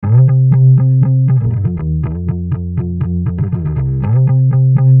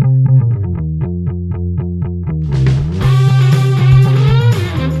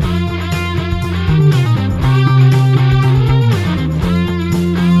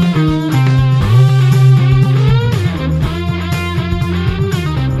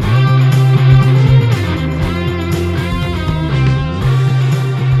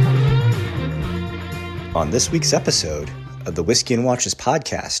On this week's episode of the Whiskey and Watches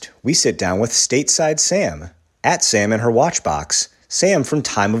podcast, we sit down with Stateside Sam, at Sam and her watch box, Sam from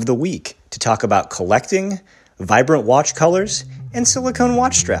Time of the Week, to talk about collecting, vibrant watch colors, and silicone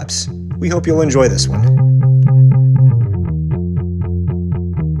watch straps. We hope you'll enjoy this one.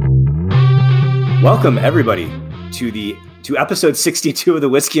 Welcome, everybody, to episode 62 of the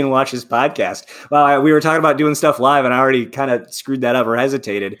Whiskey and Watches podcast. Well, we were talking about doing stuff live, and I already kind of screwed that up or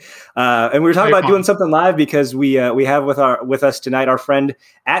hesitated. And we were talking about doing something live because we have with us tonight our friend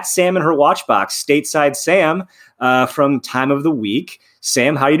at Sam and her watch box, Stateside Sam, from Time of the Week.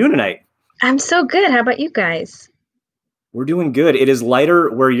 Sam, how are you doing tonight? I'm so good. How about you guys? We're doing good. It is lighter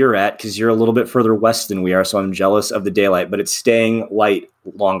where you're at because you're a little bit further west than we are, so I'm jealous of the daylight, but it's staying light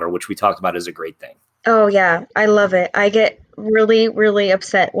longer, which we talked about is a great thing. Oh, yeah. I love it. I get really, really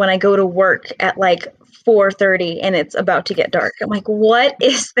upset when I go to work at like 4:30 and it's about to get dark. I'm like, what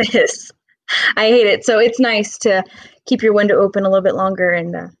is this? I hate it. So it's nice to keep your window open a little bit longer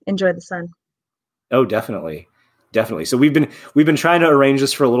and enjoy the sun. Oh, definitely. Definitely. So we've been trying to arrange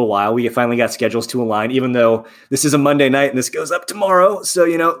this for a little while. We finally got schedules to align, even though this is a Monday night and this goes up tomorrow. So,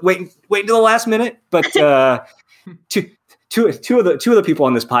 wait until the last minute. But Two of the people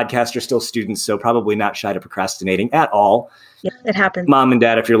on this podcast are still students, so probably not shy to procrastinating at all. Yeah, it happens. Mom and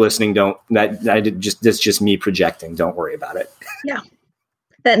Dad, if you're listening, that's just me projecting. Don't worry about it. Yeah,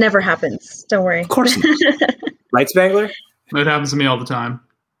 that never happens. Don't worry. Of course not. Right, Spangler? It happens to me all the time.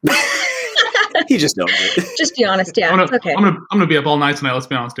 He just knows it. Just be honest. Yeah, I'm it's okay. gonna be up all night tonight. Let's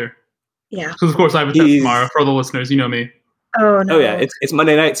be honest here. Yeah. Because of course I have a test tomorrow. For all the listeners, you know me. Oh no. Oh yeah, it's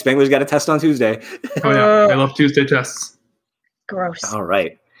Monday night. Spangler's got a test on Tuesday. Oh yeah, I love Tuesday tests. Gross. All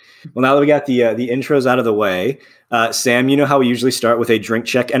right. Well, now that we got the intros out of the way, Sam, you know how we usually start with a drink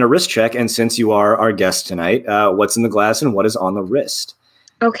check and a wrist check. And since you are our guest tonight, what's in the glass and what is on the wrist?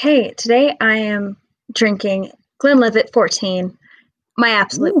 Okay, today I am drinking Glenlivet 14, my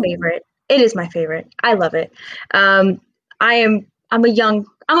absolute favorite. It is my favorite. I love it. I'm a younger.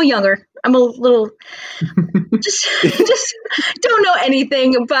 I'm a little just don't know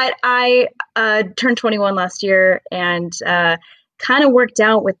anything, but I turned 21 last year and kind of worked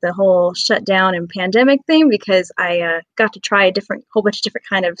out with the whole shutdown and pandemic thing because I got to try a whole bunch of different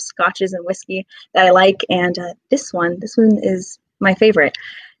kind of scotches and whiskey that I like, and this one is my favorite.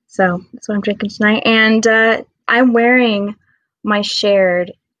 So that's what I'm drinking tonight, and I'm wearing my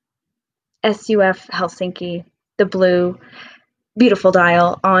shared SUF Helsinki, the blue, beautiful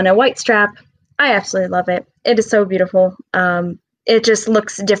dial on a white strap. I absolutely love it. It is so beautiful. It just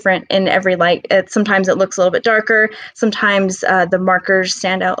looks different in every light. Sometimes it looks a little bit darker. Sometimes the markers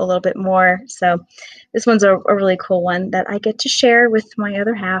stand out a little bit more. So this one's a really cool one that I get to share with my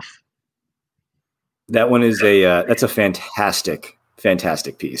other half. That one is that's a fantastic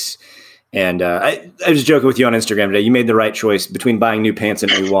piece. And I was joking with you on Instagram today. You made the right choice between buying new pants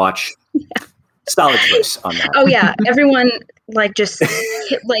and a new watch. Yeah. Solid choice on that. Oh yeah, everyone just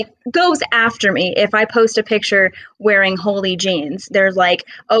goes after me if I post a picture wearing Holy jeans. They're like,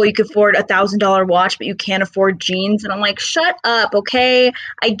 "Oh, you could afford $1,000 watch, but you can't afford jeans." And I'm like, "Shut up, okay?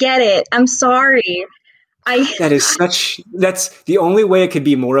 I get it. I'm sorry." That's the only way it could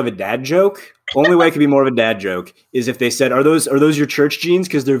be more of a dad joke. Only way it could be more of a dad joke is if they said, "Are those your church jeans?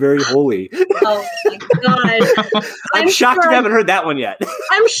 Because they're very holy." Oh my god! I'm shocked you haven't heard that one yet.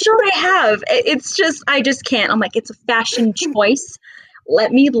 I'm sure I have. It's just I just can't. I'm like, it's a fashion choice.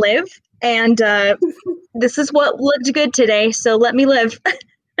 Let me live, and this is what looked good today. So let me live.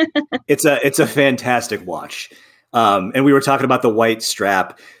 It's a fantastic watch, and we were talking about the white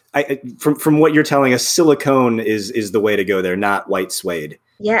strap. From what you're telling us, silicone is the way to go there, not white suede.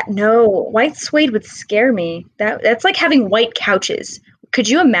 Yeah, no, white suede would scare me. That's like having white couches. Could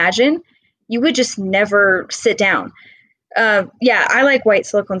you imagine? You would just never sit down. Yeah, I like white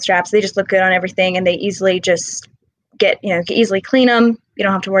silicone straps. They just look good on everything, and they easily just easily clean them. You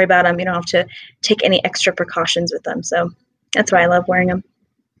don't have to worry about them. You don't have to take any extra precautions with them. So that's why I love wearing them.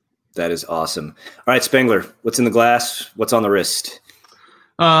 That is awesome. All right, Spangler, what's in the glass? What's on the wrist?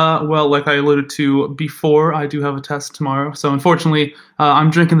 Well, like I alluded to before, I do have a test tomorrow. So unfortunately, I'm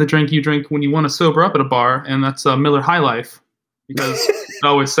drinking the drink you drink when you want to sober up at a bar, and that's Miller High Life, because it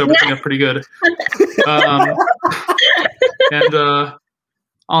always sobers me up pretty good. And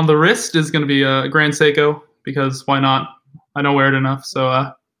on the wrist is going to be a Grand Seiko, because why not? I don't wear it enough, so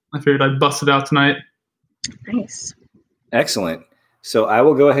I figured I'd bust it out tonight. Nice. Excellent. So I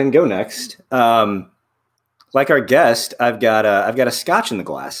will go ahead and go next. Like our guest, I've got a scotch in the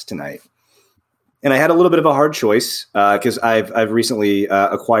glass tonight, and I had a little bit of a hard choice because I've recently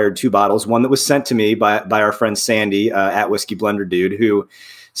acquired 2 bottles. One that was sent to me by our friend Sandy at Whiskey Blender Dude. Who,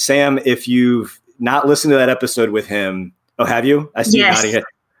 Sam, if you've not listened to that episode with him. Oh, have you? I see you nodding. Yes,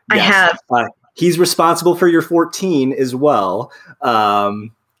 I have. He's responsible for your 14 as well. I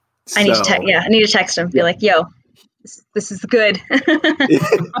need to text him. Be like, yo, this is good.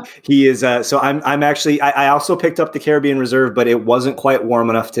 He is. So I'm actually, I also picked up the Caribbean Reserve, but it wasn't quite warm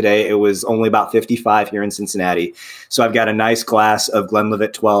enough today. It was only about 55 here in Cincinnati. So I've got a nice glass of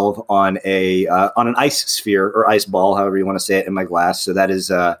Glenlivet 12 on an ice sphere or ice ball, however you want to say it, in my glass. So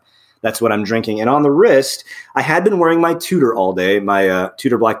that's what I'm drinking. And on the wrist, I had been wearing my Tudor all day, my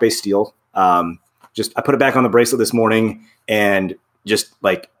Tudor Black Bay Steel. I put it back on the bracelet this morning, and just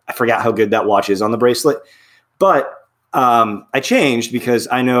like, I forgot how good that watch is on the bracelet. But I changed because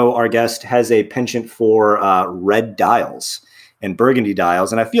I know our guest has a penchant for red dials and burgundy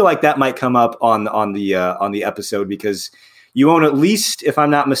dials, and I feel like that might come up on the episode because you own, at least, if I'm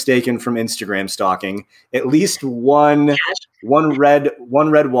not mistaken from Instagram stalking, at least one red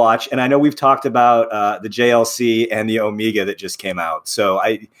watch. And I know we've talked about the JLC and the Omega that just came out. So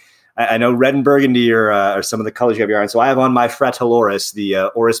I know red and burgundy are some of the colors you have your eye on. So I have on my Fretiloris, the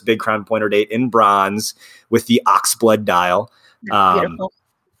Oris Big Crown Pointer Date in bronze with the oxblood dial. Beautiful.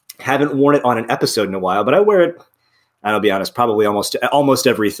 Haven't worn it on an episode in a while, but I wear it, I'll be honest, probably almost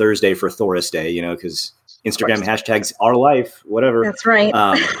every Thursday for Thoris Day, because Instagram hashtags our life, whatever. That's right.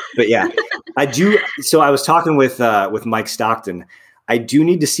 But yeah, I do. So I was talking with Mike Stockton. I do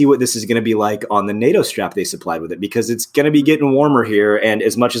need to see what this is going to be like on the NATO strap they supplied with it, because it's going to be getting warmer here. And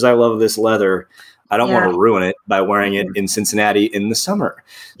as much as I love this leather, I don't want to ruin it by wearing it in Cincinnati in the summer.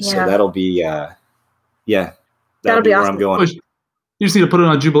 Yeah. So that'll be, that'll be awesome. Where I'm going. You just need to put it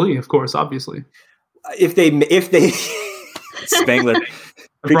on Jubilee, of course, obviously. If they Spangler.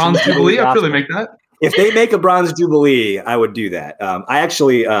 Bronze Jubilee, I'd really make that. If they make a bronze Jubilee, I would do that. I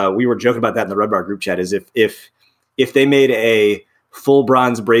actually, we were joking about that in the Red Bar group chat, is if they made a full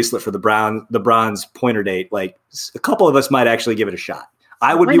bronze bracelet for the bronze pointer date, like, a couple of us might actually give it a shot.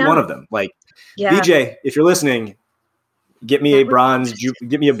 I would be one of them. Like, BJ, if you're listening, get me a bronze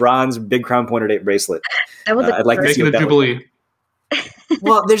Big Crown Pointer Date bracelet. I'd like to see it a Jubilee.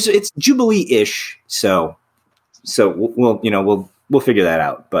 Well, it's Jubilee-ish, so we'll figure that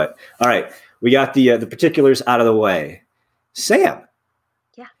out. But all right, we got the particulars out of the way. Sam,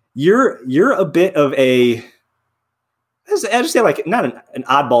 you're a bit of a, I just say, like, not an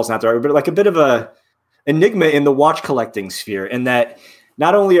oddball's not the right word, but like a bit of a enigma in the watch collecting sphere, in that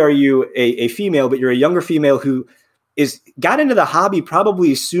not only are you a female, but you're a younger female who got into the hobby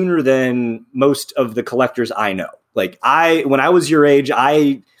probably sooner than most of the collectors I know. Like, when I was your age,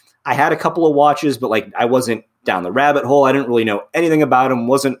 I had a couple of watches, but like, I wasn't down the rabbit hole. I didn't really know anything about them,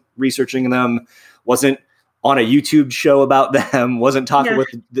 wasn't researching them, wasn't on a YouTube show about them, wasn't talking with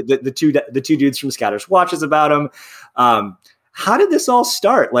the two dudes from Scottish Watches about them. How did this all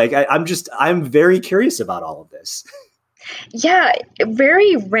start? Like, I'm very curious about all of this. Yeah,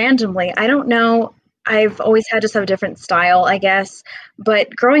 very randomly. I don't know. I've always had just have a different style, I guess.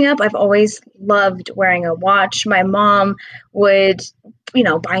 But growing up, I've always loved wearing a watch. My mom would,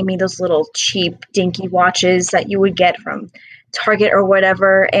 buy me those little cheap, dinky watches that you would get from Target or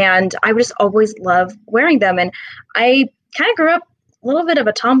whatever. And I would just always love wearing them. And I kind of grew up a little bit of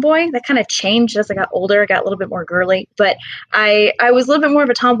a tomboy. That kind of changed as I got older. I got a little bit more girly. But I was a little bit more of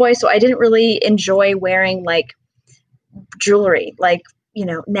a tomboy, so I didn't really enjoy wearing, like, jewelry, like,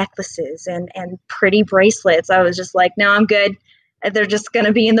 necklaces and pretty bracelets. I was just like, no, I'm good. They're just going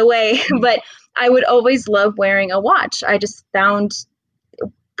to be in the way. But I would always love wearing a watch. I just found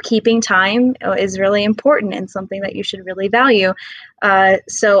keeping time is really important and something that you should really value.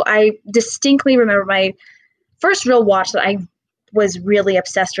 So I distinctly remember my first real watch that I was really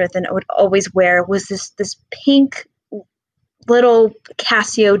obsessed with and would always wear was this pink little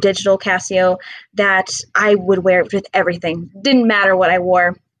Casio, digital Casio, that I would wear with everything. Didn't matter what I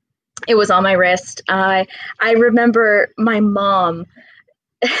wore. It was on my wrist. I remember my mom,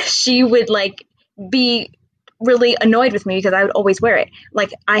 she would like be really annoyed with me because I would always wear it.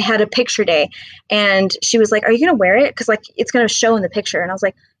 Like, I had a picture day and she was like, are you going to wear it? Because, like, it's going to show in the picture. And I was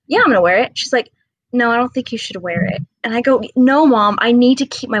like, yeah, I'm going to wear it. She's like, no, I don't think you should wear it. And I go, no, Mom, I need to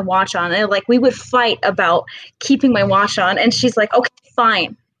keep my watch on. And like, we would fight about keeping my watch on. And she's like, okay,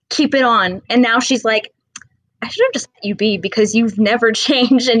 fine, keep it on. And now she's like, I should have just let you be because you've never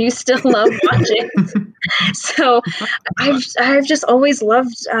changed and you still love watches. So I've just always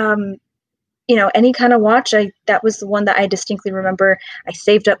loved, any kind of watch. That was the one that I distinctly remember I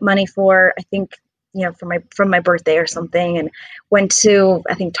saved up money for, I think, from my birthday or something, and went to,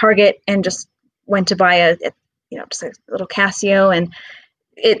 I think, Target and just went to buy just a little Casio, and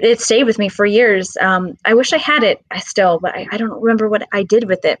it stayed with me for years. I wish I had it still, but I don't remember what I did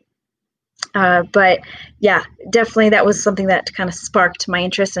with it. But yeah, definitely that was something that kind of sparked my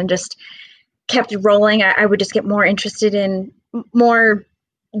interest and just kept rolling. I would just get more interested in more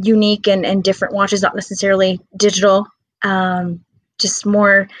unique and different watches, not necessarily digital, just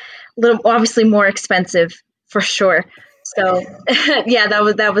obviously more expensive for sure. So yeah,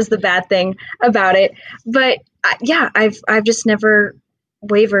 that was the bad thing about it. But yeah, I've just never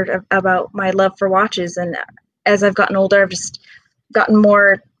wavered about my love for watches. And as I've gotten older, I've just gotten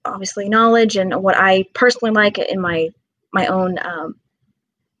more obviously knowledge and what I personally like in my own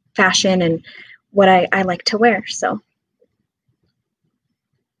fashion and what I like to wear. So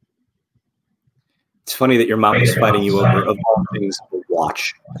it's funny that your mom is fighting you over, of all things, a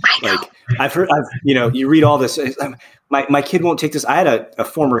watch. Like you read all this. My kid won't take this. I had a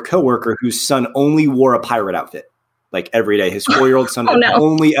former coworker whose son only wore a pirate outfit, like every day. His 4-year-old son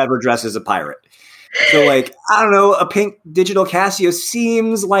only ever dressed as a pirate. So like, I don't know, a pink digital Casio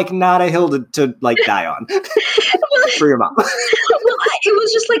seems like not a hill to like die on for your mom. Well, it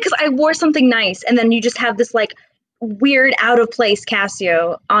was just like, because I wore something nice and then you just have this like weird out of place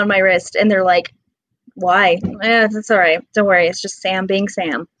Casio on my wrist and they're like, why? That's all right. Don't worry. It's just Sam being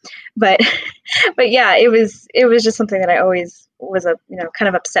Sam. But yeah, it was just something that I always was kind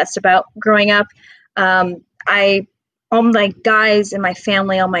of obsessed about growing up. All my guys in my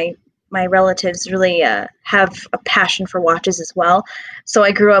family, all my relatives really have a passion for watches as well. So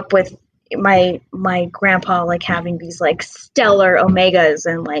I grew up with my grandpa like having these like stellar Omegas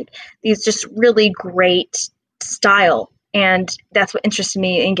and like these just really great style. And that's what interested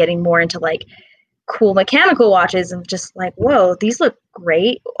me in getting more into like cool mechanical watches and just like, whoa, these look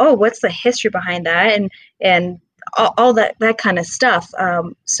great. Oh, what's the history behind that? And all that kind of stuff.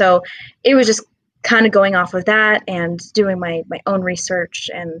 So it was just kind of going off of that and doing my own research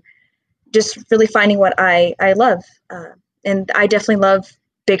and just really finding what I love. And I definitely love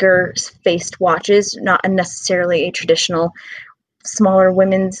bigger faced watches, not necessarily a traditional smaller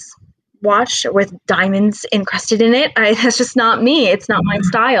women's watch with diamonds encrusted in it. That's just not me. It's not my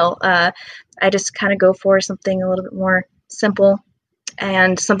style. I just kind of go for something a little bit more simple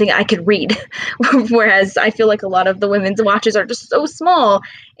and something I could read. Whereas I feel like a lot of the women's watches are just so small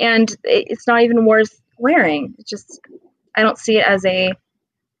and it's not even worth wearing. It's just, I don't see it as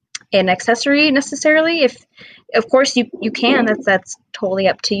an accessory necessarily. If, of course you can, that's totally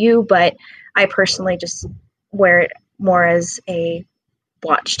up to you. But I personally just wear it more as a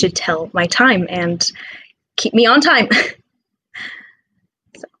watch to tell my time and keep me on time.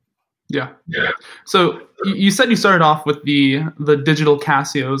 Yeah. So you said you started off with the digital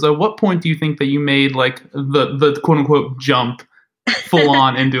Casios. At what point do you think that you made like the quote unquote jump full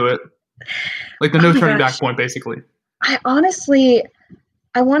on into it? Like the no turning back point, basically. I honestly,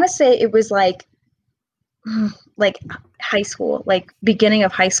 I want to say it was like high school, like beginning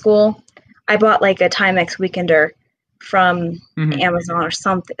of high school. I bought like a Timex Weekender from Amazon or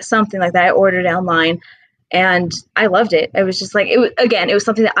something like that. I ordered it online. And I loved it. It was just like, it was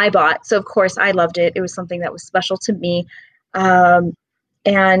something that I bought. So of course I loved it. It was something that was special to me. And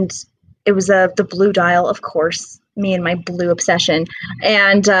it was the blue dial, of course, me and my blue obsession.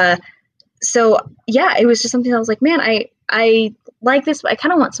 And so, yeah, it was just something that I was like, man, I like this, but I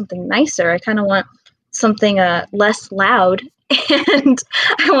kind of want something nicer. I kind of want something less loud. And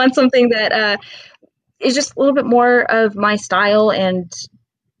I want something that is just a little bit more of my style. And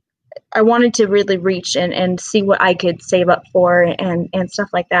I wanted to really reach and see what I could save up for and stuff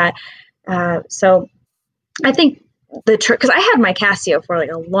like that. So I think because I had my Casio for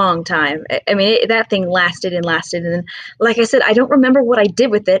like a long time. I mean, that thing lasted. And like I said, I don't remember what I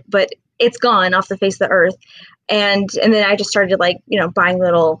did with it, but it's gone off the face of the earth. And then I just started like, buying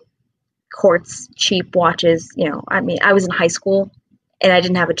little quartz cheap watches. I mean, I was in high school and I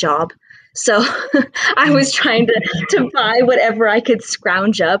didn't have a job. So I was trying to buy whatever I could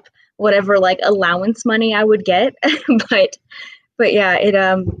scrounge up, whatever like allowance money I would get. but yeah, it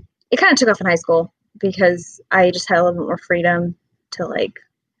kind of took off in high school because I just had a little bit more freedom to like,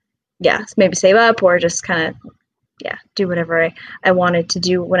 maybe save up or just kind of, do whatever I wanted to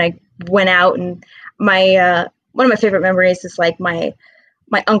do when I went out. And my, one of my favorite memories is like my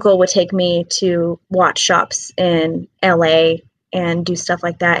uncle would take me to watch shops in LA and do stuff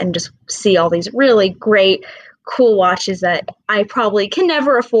like that and just see all these really great, cool watches that I probably can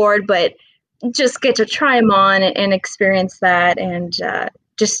never afford, but just get to try them on and experience that and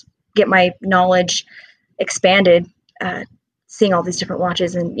just get my knowledge expanded, seeing all these different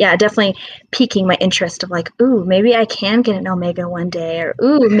watches and definitely piquing my interest of like, ooh, maybe I can get an Omega one day, or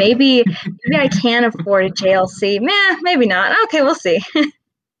ooh, maybe I can afford a JLC. Maybe not. Okay, we'll see.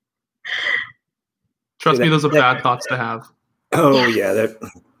 Trust me, those are bad thoughts to have. Oh yeah.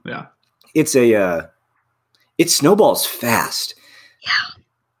 Yeah. it snowballs fast. Yeah,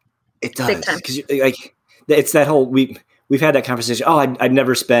 it does, because like it's that whole we've had that conversation. Oh, I'd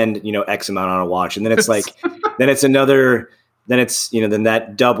never spend X amount on a watch, and then it's like then it's another. Then it's then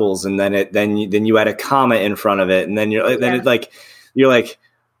that doubles, and then you add a comma in front of it, and then you're like,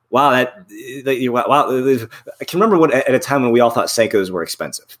 wow, wow. I can remember at a time when we all thought Seikos were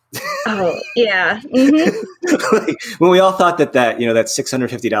expensive. Oh yeah, mm-hmm. Like, when we all thought that that $650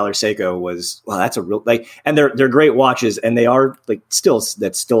 Seiko was, wow, that's a real and they're great watches, and they are that's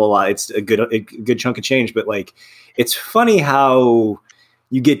still a lot. It's a good chunk of change, but it's funny how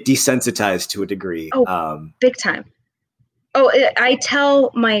you get desensitized to a degree. Oh, big time. Oh, I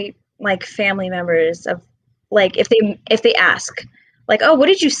tell my family members of if they ask oh, what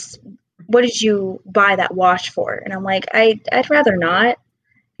did you buy that watch for? And I'm like, I'd rather not,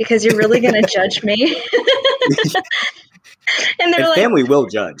 because you're really going to judge me. And they're family will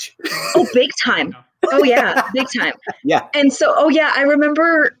judge. Oh, big time. Oh yeah, big time. Yeah. And so, I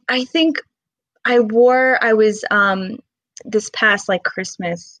remember, I think I was this past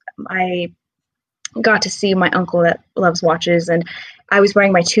Christmas, I got to see my uncle that loves watches, and I was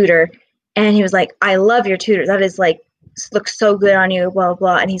wearing my Tudor, and he was like, I love your Tudor. That is looks so good on you, blah,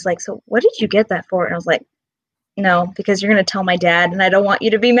 blah. And he's like, so what did you get that for? And I was like, no, because you're going to tell my dad, and I don't want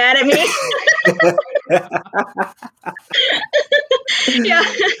you to be mad at me. Yeah.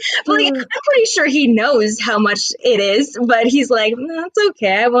 But I'm pretty sure he knows how much it is, but he's like, no, it's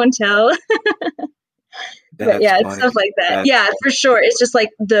okay, I won't tell. But yeah, it's stuff like that. Yeah, for sure. It's just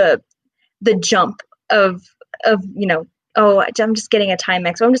the jump of oh, I'm just getting a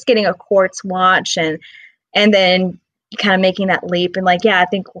Timex, or I'm just getting a quartz watch, and then kind of making that leap. And I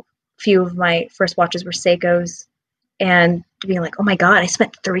think a few of my first watches were Seikos, and being like, oh my God, I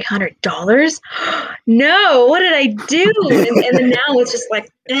spent $300. No, what did I do? And then now it's just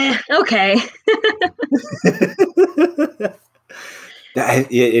okay.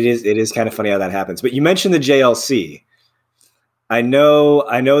 It is kind of funny how that happens. But you mentioned the JLC. I know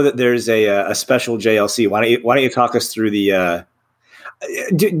that there's a special JLC. Why don't you talk us through the?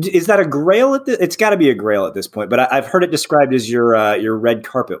 Is that a Grail? It's got to be a Grail at this point. But I've heard it described as your red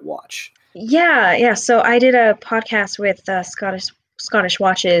carpet watch. Yeah. So I did a podcast with Scottish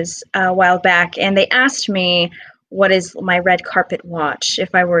Watches a while back, and they asked me what is my red carpet watch.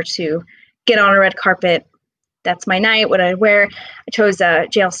 If I were to get on a red carpet, that's my night. What I'd wear. I chose a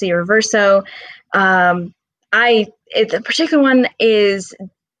JLC Reverso. The particular one is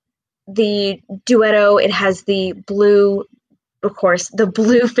the Duetto. It has the blue, of course, the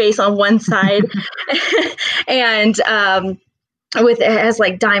blue face on one side, and it has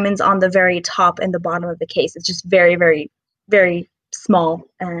diamonds on the very top and the bottom of the case. It's just very, very, very small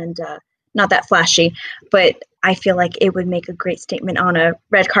and not that flashy, but I feel like it would make a great statement on a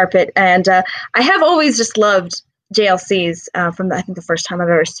red carpet. And I have always just loved JLCs from I think the first time I've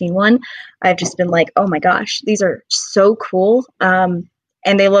ever seen one. I've just been like, oh my gosh, these are so cool. And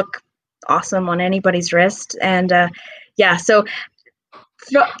they look awesome on anybody's wrist. And so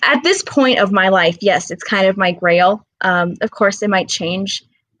at this point of my life, yes, it's kind of my Grail. Of course, it might change,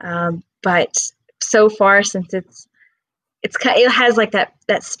 but so far, since it has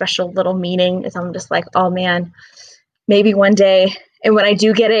that special little meaning. I'm just like, oh man, maybe one day. And when I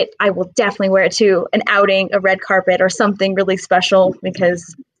do get it, I will definitely wear it to an outing, a red carpet, or something really special,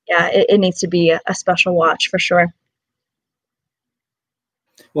 because it needs to be a special watch for sure.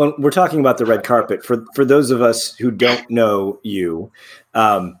 Well, we're talking about the red carpet. For those of us who don't know you,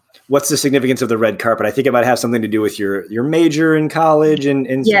 what's the significance of the red carpet? I think it might have something to do with your major in college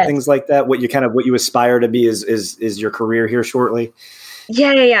and yes, things like that. What you aspire to be is your career here shortly.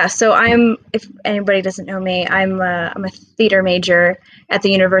 Yeah. So if anybody doesn't know me, I'm a theater major at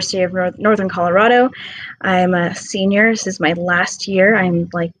the University of Northern Colorado. I'm a senior. This is my last year. I'm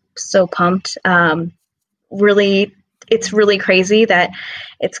so pumped. It's really crazy that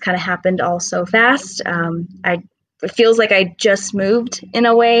it's kind of happened all so fast. It feels like I just moved in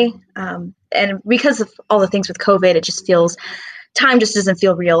a way. And because of all the things with COVID, it just feels time just doesn't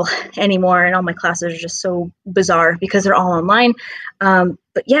feel real anymore. And all my classes are just so bizarre because they're all online.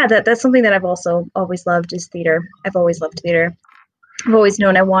 But yeah, that's something that I've also always loved is theater. I've always loved theater. I've always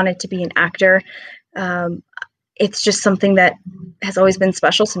known I wanted to be an actor. It's just something that has always been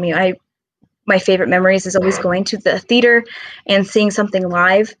special to me. My favorite memories is always going to the theater and seeing something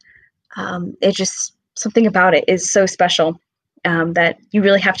live. It just, something about it is so special that you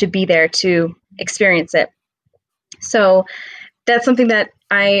really have to be there to experience it. So that's something that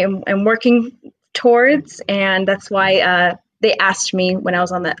I am working towards, and that's why they asked me when I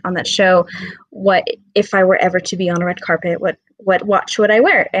was on that show, what if I were ever to be on a red carpet, what watch would I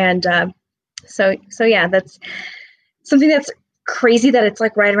wear? And So yeah, that's something that's crazy that it's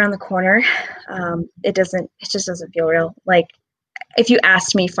like right around the corner. It just doesn't feel real. Like if you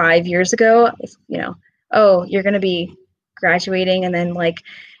asked me 5 years ago, if, oh, you're going to be graduating and then like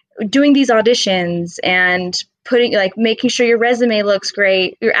doing these auditions and making sure your resume looks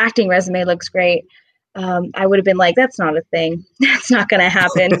great, your acting resume looks great. I would have been like, that's not a thing. That's not going to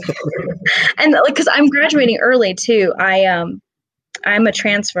happen. And like, cause I'm graduating early too. I'm a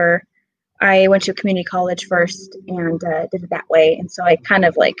transfer. I went to a community college first and did it that way. And so I kind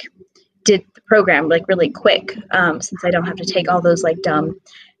of like did the program like really quick since I don't have to take all those like dumb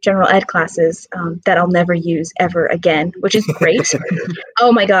general ed classes that I'll never use ever again, which is great.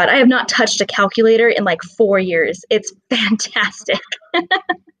 Oh my God. I have not touched a calculator in like 4 years. It's fantastic.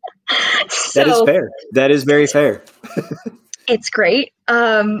 That is fair. That is very fair. It's great.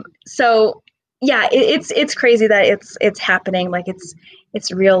 So yeah, it's crazy that it's happening. Like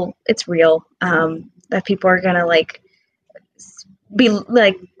it's real. It's real. That people are going to like be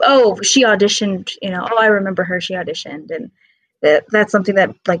like, oh, she auditioned, oh, I remember her, she auditioned. And that's something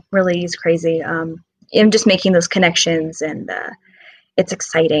that like really is crazy. I'm just making those connections and it's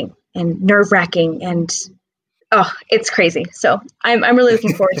exciting and nerve wracking and oh, it's crazy. So I'm really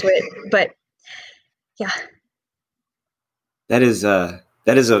looking forward to it, but yeah. That is a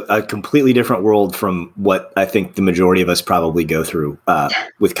completely different world from what I think the majority of us probably go through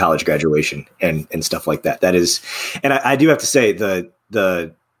with college graduation and stuff like that. That is, and I do have to say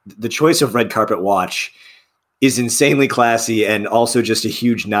the choice of red carpet watch is insanely classy and also just a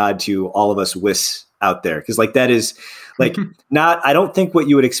huge nod to all of us WIS out there. Cause like that is like I don't think what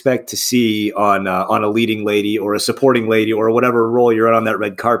you would expect to see on a leading lady or a supporting lady or whatever role you're on that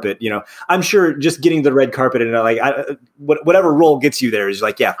red carpet. I'm sure just getting the red carpet and like whatever role gets you there is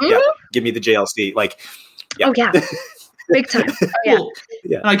like, yeah, give me the JLC. Like, yeah. Oh yeah. Big time. Oh, yeah. Well,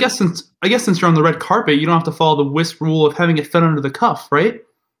 yeah. And I guess since you're on the red carpet, you don't have to follow the WIS rule of having it fit under the cuff, right?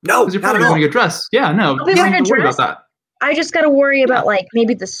 No, because you're probably wearing a dress. Yeah, no, you don't have to worry about that. I just got to worry about like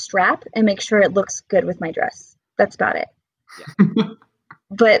maybe the strap and make sure it looks good with my dress. That's about it. Yeah.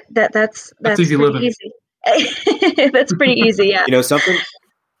 But that's easy living. Easy. That's pretty easy. Yeah. Something.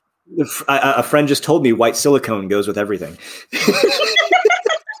 A friend just told me white silicone goes with everything.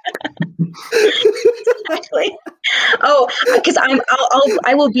 Exactly. Oh, because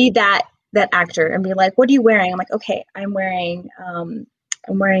I will be that actor and be like, what are you wearing? I'm like, okay, I'm wearing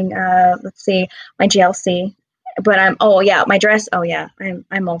let's see, my JLC, but my dress. Oh yeah,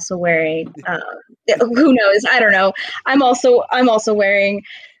 I'm also wearing who knows? I don't know. I'm also wearing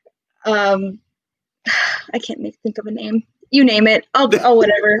I can't think of a name. You name it. I'll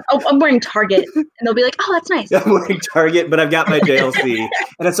whatever. I'm wearing Target, and they'll be like, "Oh, that's nice." I'm wearing Target, but I've got my JLC,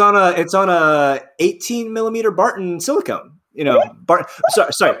 and it's on a 18 millimeter Barton silicone.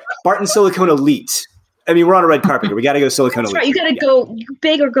 Barton Silicone Elite. I mean, we're on a red carpet here. We got to go Silicone Elite. Right. You got to go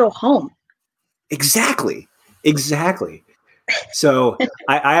big or go home. Exactly. So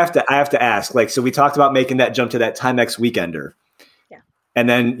I have to ask. Like, so we talked about making that jump to that Timex Weekender. Yeah. And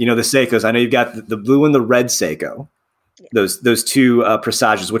then the Seikos. I know you've got the blue and the red Seiko. Those two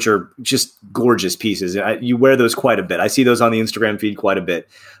Presages, which are just gorgeous pieces. You wear those quite a bit. I see those on the Instagram feed quite a bit.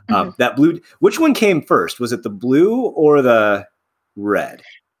 That blue, which one came first? Was it the blue or the red?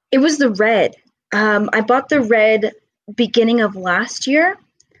 It was the red. I bought the red beginning of last year,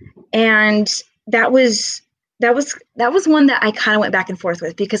 and that was one that I kind of went back and forth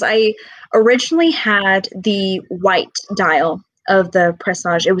with because I originally had the white dial of the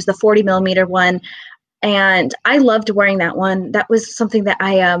Presage. It was the 40 millimeter one. And I loved wearing that one. That was something that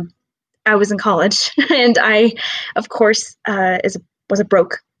I was in college, and I, of course, was a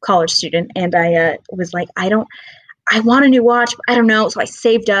broke college student, and I was like, I want a new watch. I don't know. So I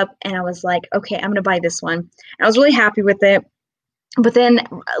saved up, and I was like, okay, I'm going to buy this one. And I was really happy with it. But then,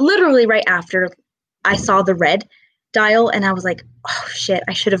 literally right after, I saw the red dial, and I was like, oh shit,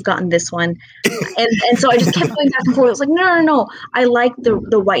 I should have gotten this one. And so I just kept going back and forth. I was like, no. I like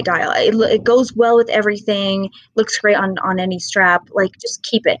the white dial. It goes well with everything. Looks great on any strap. Like, just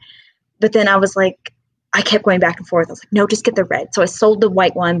keep it. But then I was like, I kept going back and forth. I was like, no, just get the red. So I sold the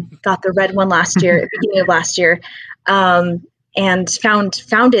white one, got the red one last year, beginning of last year, and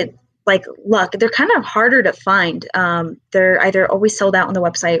found it like luck. They're kind of harder to find. They're either always sold out on the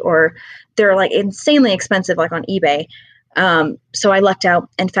website or they're like insanely expensive, like on eBay. So I lucked out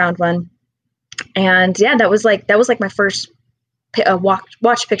and found one. And yeah, that was like my first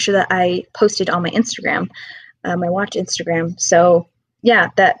watch picture that I posted on my Instagram, my watch Instagram. So yeah,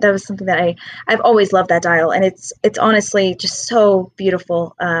 that was something that I've always loved that dial, and it's honestly just so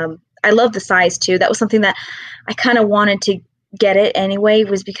beautiful. I love the size too. That was something that I kind of wanted get it anyway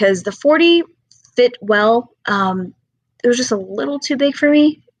was because the 40 fit well. It was just a little too big for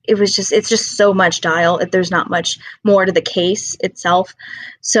me. It's just so much dial. There's not much more to the case itself.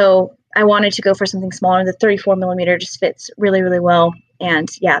 So I wanted to go for something smaller. The 34 millimeter just fits really, really well. And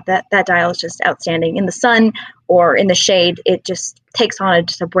yeah, that dial is just outstanding. In the sun or in the shade, it just takes on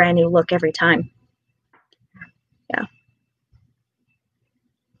just a brand new look every time. Yeah.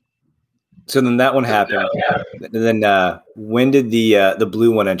 So then that one happened. And then when did the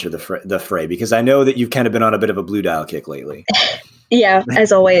blue one enter the fray? Because I know that you've kind of been on a bit of a blue dial kick lately. Yeah,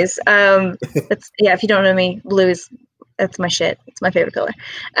 as always. If you don't know me, blue that's my shit. It's my favorite color.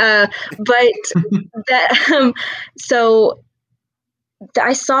 So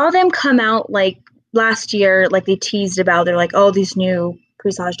I saw them come out like last year, like they teased about, they're like, oh, these new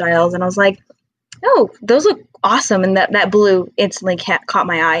Presage dials. And I was like, oh, those look awesome. And that blue instantly caught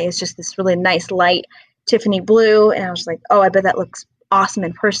my eye. It's just this really nice light Tiffany blue. And I was like, oh, I bet that looks awesome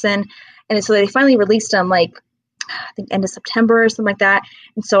in person. And so they finally released them like, I think end of September or something like that.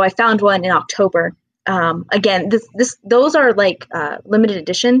 And so I found one in October. Again, those are like limited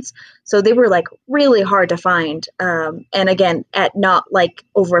editions. So they were like really hard to find. And again, at not like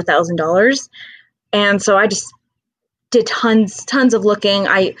over $1,000. And so I just did tons of looking.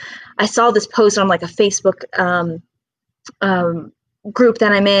 I saw this post on like a Facebook group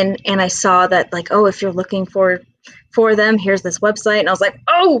that I'm in, and I saw that like, oh, if you're looking for them, here's this website. And I was like,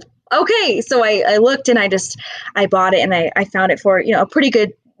 oh, okay. So I looked and I bought it, and I found it for, a pretty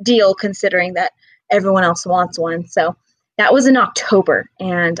good deal considering that everyone else wants one. So that was in October,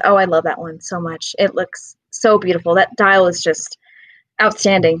 and oh, I love that one so much. It looks so beautiful. That dial is just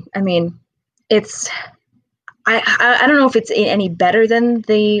outstanding. I mean, I don't know if it's any better than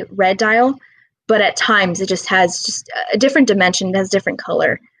the red dial, but at times it just has just a different dimension. It has different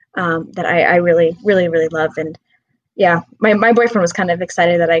color that I really, really, really love. And yeah, my boyfriend was kind of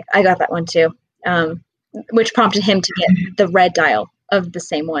excited that I got that one too, which prompted him to get the red dial of the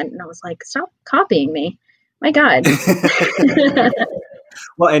same one. And I was like, stop copying me. My God.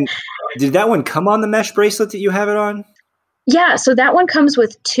 Well, and did that one come on the mesh bracelet that you have it on? Yeah, so that one comes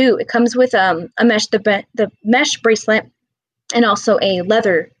with two. It comes with a mesh, the mesh bracelet, and also a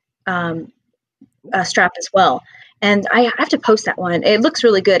leather strap as well. And I have to post that one. It looks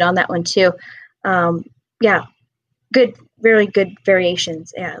really good on that one too. Yeah, good, really good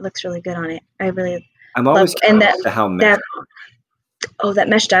variations. Yeah, it looks really good on it. I'm always curious to how mesh. That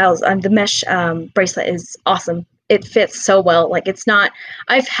mesh dials. The mesh bracelet is awesome. It fits so well. Like it's not.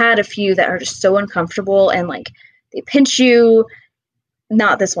 I've had a few that are just so uncomfortable and like they pinch you.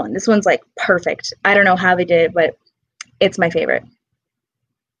 Not this one. This one's like perfect. I don't know how they did it, but it's my favorite.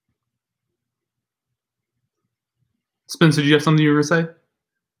 Spencer, do you have something you were going to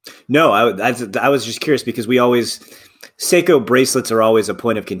say? No, I was just curious because Seiko bracelets are always a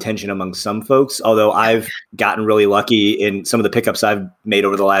point of contention among some folks, although I've gotten really lucky in some of the pickups I've made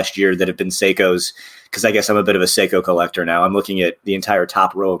over the last year that have been Seikos, because I guess I'm a bit of a Seiko collector now. I'm looking at the entire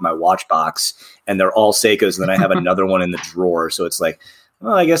top row of my watch box, and they're all Seikos, and then I have another one in the drawer. So it's like,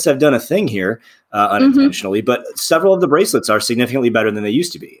 well, I guess I've done a thing here unintentionally, but several of the bracelets are significantly better than they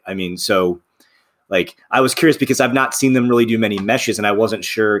used to be. I mean, so like I was curious because I've not seen them really do many meshes, and I wasn't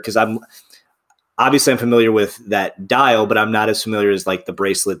sure because I'm familiar with that dial, but I'm not as familiar as like the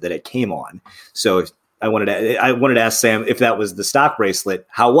bracelet that it came on. So I wanted to ask Sam if that was the stock bracelet.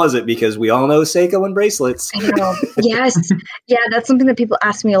 How was it? Because we all know Seiko and bracelets. I know. Yes. Yeah, that's something that people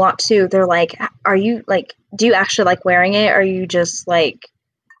ask me a lot too. They're like, do you actually like wearing it? Or are you just like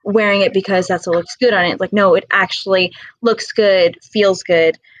wearing it because that's what looks good on it? Like, no, it actually looks good, feels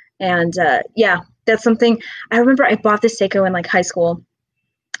good. And yeah, that's something I remember I bought this Seiko in like high school.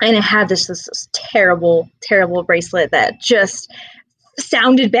 And it had this terrible, terrible bracelet that just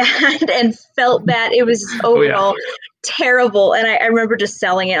sounded bad and felt bad. It was overall terrible. And I remember just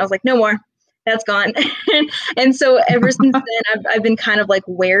selling it. I was like, no more. That's gone. And so ever since then, I've been kind of like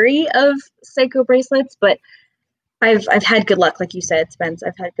wary of Seiko bracelets. But I've had good luck, like you said, Spence.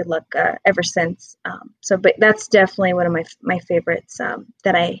 I've had good luck ever since. But that's definitely one of my favorites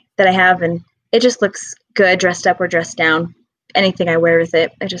that I have. And it just looks good dressed up or dressed down. Anything I wear with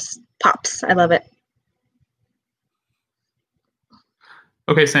it just pops. I love it.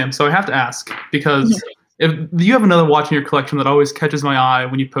 Okay, Sam, so I have to ask, because if you have another watch in your collection that always catches my eye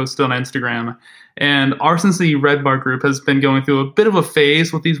when you post it on Instagram, and our Cincy Red Bar group has been going through a bit of a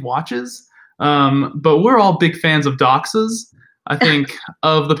phase with these watches, but we're all big fans of Doxas. I think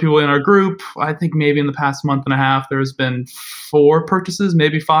of the people in our group, I think maybe in the past month and a half, there's been 4 purchases,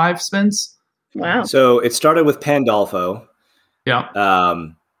 maybe 5, Spence. Wow. So it started with Pandolfo. Yeah.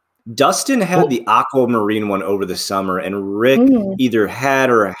 Dustin had the aquamarine one over the summer, and Rick either had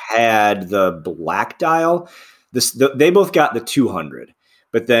or had the black dial. They both got the 200,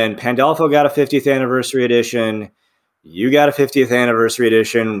 but then Pandolfo got a 50th anniversary edition. You got a 50th anniversary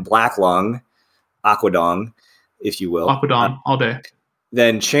edition, Black Lung, Aquadong, if you will. Aquadong, all day.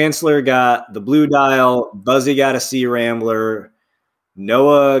 Then Chancellor got the blue dial. Buzzy got a Sea Rambler.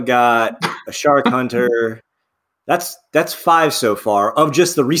 Noah got a Shark Hunter. That's 5 so far of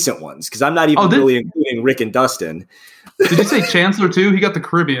just the recent ones, because I'm not even really including Rick and Dustin. Did you say Chancellor too? He got the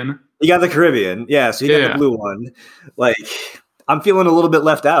Caribbean. He got the Caribbean, yeah. So he got the blue one. Like, I'm feeling a little bit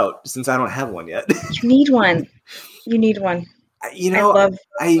left out since I don't have one yet. You need one. You need one. You know,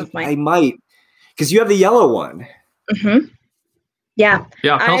 I might, because you have the yellow one. Mm-hmm. Yeah.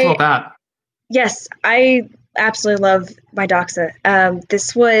 Yeah. Tell us about that. Yes, I absolutely love my Doxa.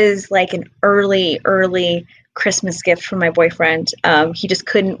 This was like an early Christmas gift from my boyfriend. He just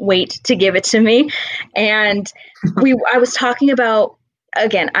couldn't wait to give it to me. And I was talking about,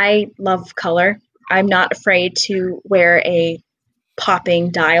 again, I love color. I'm not afraid to wear a popping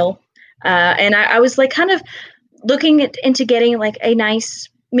dial. And I was like kind of looking into getting like a nice,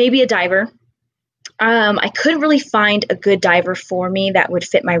 maybe a diver. I couldn't really find a good diver for me that would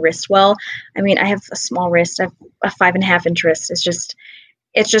fit my wrist well. I mean, I have a small wrist. I have a 5.5 inch wrist. It's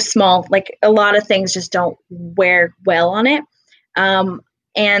just small. Like, a lot of things just don't wear well on it.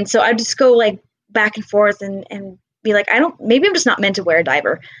 And so I just go like back and forth and be like, maybe I'm just not meant to wear a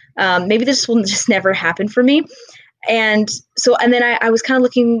diver. Maybe this will just never happen for me. And then I was kind of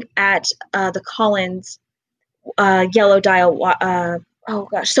looking at the Collins yellow dial,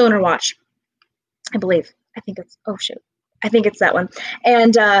 sonar watch, I believe. I think it's that one.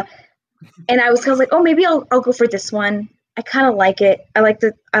 And I was kind of like, oh, maybe I'll go for this one. I kind of like it. I like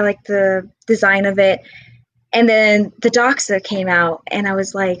the design of it. And then the Doxa came out, and I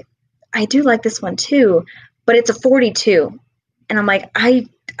was like, I do like this one too, but it's a 42. And I'm like, I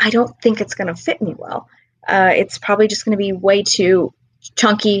don't think it's going to fit me well. It's probably just going to be way too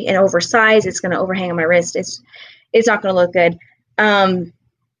chunky and oversized. It's going to overhang on my wrist. It's not going to look good.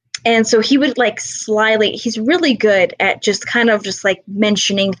 And so he would like he's really good at just kind of just like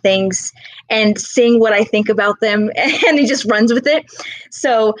mentioning things and saying what I think about them, and he just runs with it.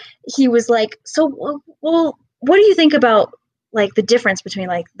 So he was like, so, well, what do you think about like the difference between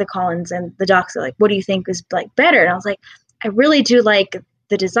like the Collins and the Doxa? Like, what do you think is like better? And I was like, I really do like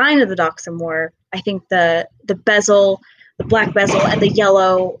the design of the Doxa more. I think the bezel, the black bezel, and the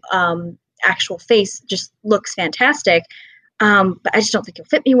yellow actual face just looks fantastic. But I just don't think it'll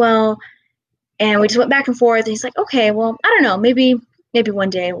fit me well. And we just went back and forth. And he's like, okay, well, I don't know. Maybe one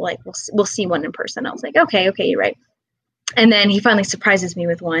day we'll see one in person. I was like, okay, you're right. And then he finally surprises me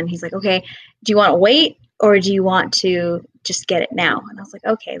with one. He's like, okay, do you want to wait, or do you want to just get it now? And I was like,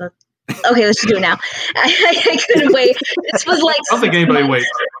 okay, let's just do it now. I couldn't wait. This was like, I don't think anybody waits.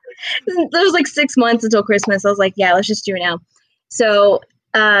 There was like 6 months until Christmas. I was like, yeah, let's just do it now. So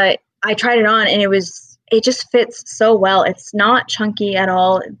I tried it on, and it just fits so well. It's not chunky at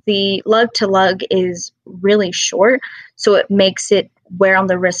all. The lug to lug is really short, so it makes it wear on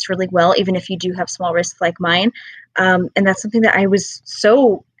the wrist really well, even if you do have small wrists like mine. And that's something that I was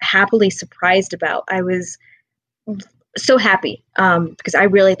so happily surprised about. I was so happy because I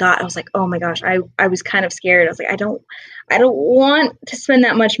really thought, I was like, oh my gosh, I was kind of scared. I was like, I don't want to spend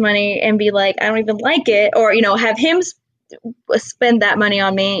that much money and be like, I don't even like it, or, have him spend that money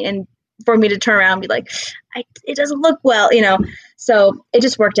on me and for me to turn around and be like, it doesn't look well, So it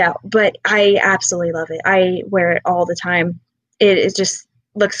just worked out. But I absolutely love it. I wear it all the time. It just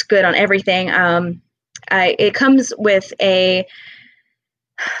looks good on everything. It comes with a,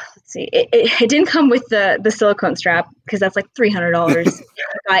 let's see, it didn't come with the silicone strap, because that's like $300 to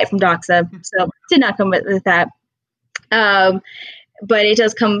buy it from Doxa. So it did not come with that. But it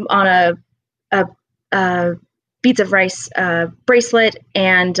does come on a Beads of Rice bracelet,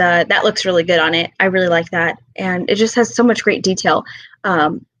 and that looks really good on it. I really like that, and it just has so much great detail.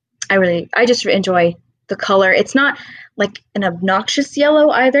 I just enjoy the color. It's not like an obnoxious yellow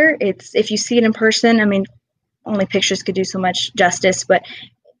either. If you see it in person, I mean, only pictures could do so much justice, but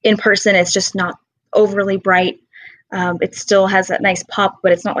in person, it's just not overly bright. It still has that nice pop,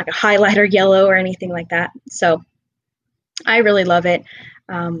 but it's not like a highlighter yellow or anything like that. So I really love it.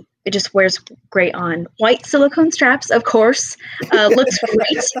 It just wears great on white silicone straps, of course. Looks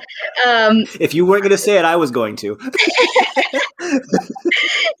great. If you weren't going to say it, I was going to.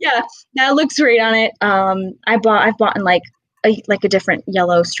 Yeah, that looks great on it. I've bought in like a different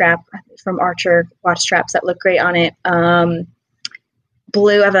yellow strap from Archer watch straps that look great on it.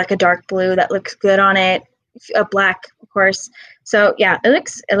 Blue, I have like a dark blue that looks good on it. A black, of course. So yeah, it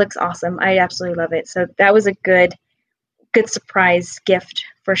looks awesome. I absolutely love it. So that was a good surprise gift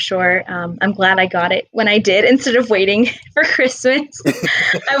for sure. I'm glad I got it when I did instead of waiting for Christmas.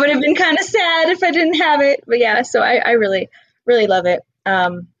 I would have been kind of sad if I didn't have it. But yeah, so I really, really love it.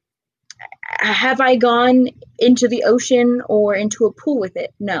 Have I gone into the ocean or into a pool with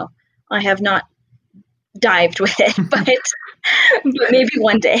it? No, I have not dived with it, but maybe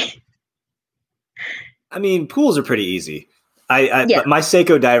one day. I mean, pools are pretty easy. My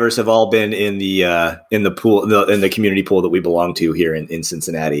Seiko divers have all been in the pool, in the community pool that we belong to here in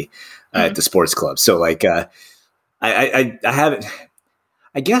Cincinnati at the sports club. So like, I haven't.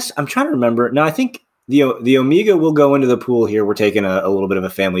 I guess I'm trying to remember. No, I think the Omega will go into the pool here. We're taking a little bit of a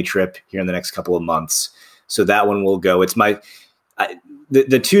family trip here in the next couple of months, so that one will go. It's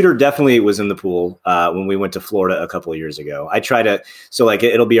the Tudor definitely was in the pool when we went to Florida a couple of years ago.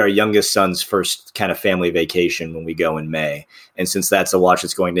 It'll be our youngest son's first kind of family vacation when we go in May. And since that's a watch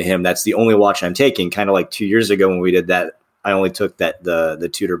that's going to him, that's the only watch I'm taking. Kind of like 2 years ago when we did that, I only took the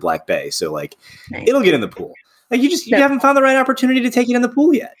Tudor Black Bay. So like, nice. It'll get in the pool. Like you haven't found the right opportunity to take it in the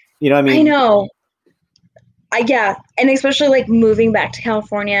pool yet. You know what I mean? I know. Yeah. And especially like moving back to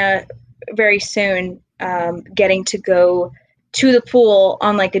California very soon, getting to go to the pool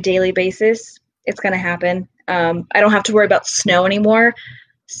on like a daily basis. It's going to happen. I don't have to worry about snow anymore.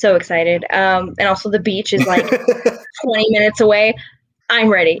 So excited. And also the beach is like 20 minutes away. I'm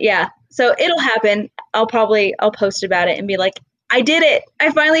ready. Yeah. So it'll happen. I'll post about it and be like, I did it.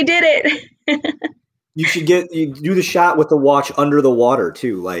 I finally did it. You should you do the shot with the watch under the water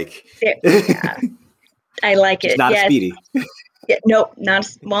too. Like, yeah. I like it. It's not speedy. Yeah, nope. Not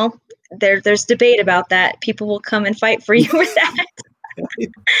well. There's debate about that. People will come and fight for you with that.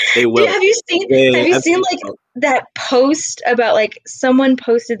 They will. Dude, have you seen like that post about like someone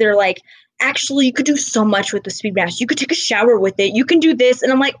posted they're like, actually you could do so much with the Speedmaster. You could take a shower with it. You can do this.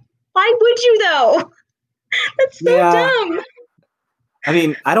 And I'm like, why would you though? That's so dumb. I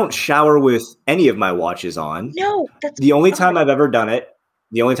mean, I don't shower with any of my watches on. No, that's the only time I've ever done it.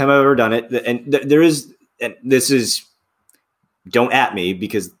 And there is, and this is, don't at me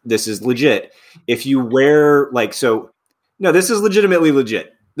because this is legit. If you wear no, this is legitimately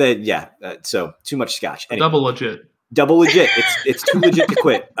legit. So too much scotch. Anyway, double legit. It's too legit to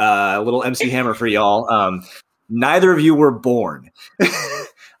quit. A little MC Hammer for y'all. Neither of you were born.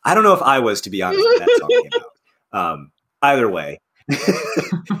 I don't know if I was, to be honest, when that song came out. Either way.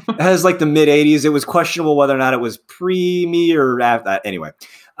 That was like the mid 80s. It was questionable whether or not it was pre me or after that. Anyway,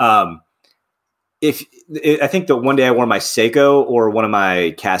 I think that one day I wore my Seiko or one of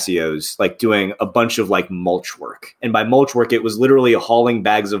my Casios, like doing a bunch of like mulch work. And by mulch work, it was literally hauling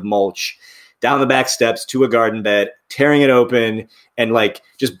bags of mulch down the back steps to a garden bed, tearing it open, and like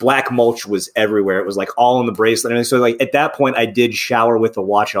just black mulch was everywhere. It was like all in the bracelet. And so like at that point I did shower with the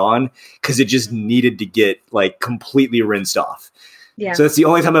watch on because it just needed to get like completely rinsed off. Yeah. So that's the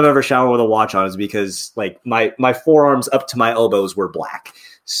only time I've ever showered with a watch on is because like my forearms up to my elbows were black.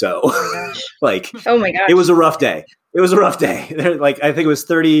 So like, oh my gosh, it was a rough day. Like, I think it was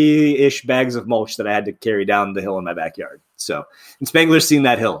 30-ish bags of mulch that I had to carry down the hill in my backyard. So, and Spangler's seen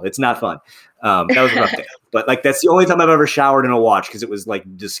that hill. It's not fun. That was a rough day. But like, that's the only time I've ever showered in a watch because it was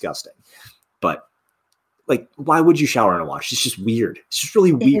like disgusting. But like, why would you shower in a watch? It's just weird. It's just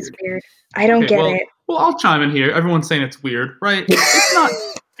really weird. It is weird. I don't get it. Well, I'll chime in here. Everyone's saying it's weird, right?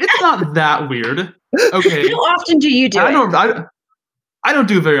 It's not that weird. Okay. How often do you do it? I don't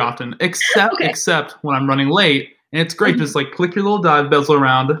do it very often, except when I'm running late. And it's great. Just like click your little dive bezel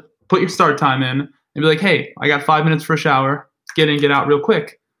around, put your start time in, and be like, hey, I got 5 minutes for a shower. Let's get in, get out real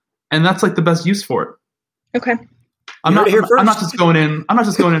quick. And that's like the best use for it. Okay. I'm not just going in for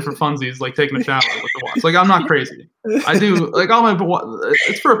funsies, like taking a shower with the watch. Like, I'm not crazy. I do like all my.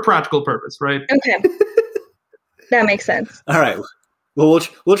 It's for a practical purpose, right? Okay. That makes sense. All right. Well,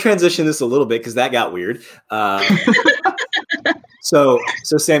 we'll transition this a little bit because that got weird. So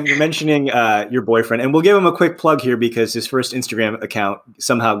Sam, you're mentioning your boyfriend, and we'll give him a quick plug here because his first Instagram account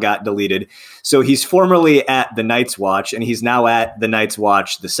somehow got deleted. So he's formerly at the Night's Watch, and he's now at the Night's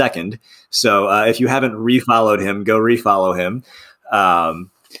Watch the second. So if you haven't refollowed him, go refollow him.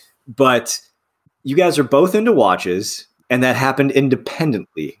 But you guys are both into watches, and that happened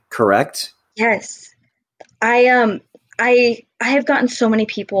independently, correct? Yes, I have gotten so many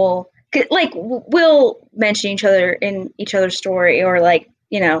people. Like we'll mention each other in each other's story, or like,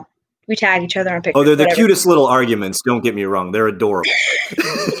 you know, we tag each other on pictures. Oh, they're the cutest little arguments. Don't get me wrong; they're adorable.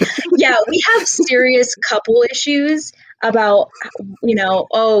 Yeah, we have serious couple issues about, you know,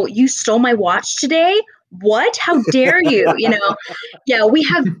 oh, you stole my watch today. What? How dare you? You know, yeah, we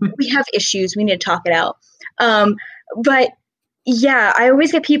have issues. We need to talk it out. But Yeah, I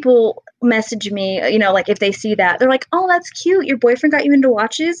always get people message me, like if they see that, they're like, "Oh, that's cute. Your boyfriend got you into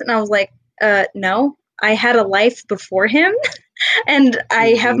watches?" And I was like, no. I had a life before him and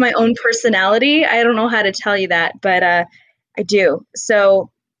I have my own personality. I don't know how to tell you that, but I do.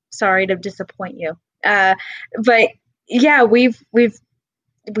 So sorry to disappoint you. But yeah, we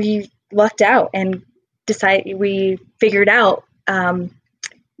lucked out and we figured out,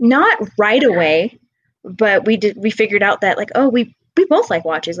 not right away, but we figured out that, like, oh, we both like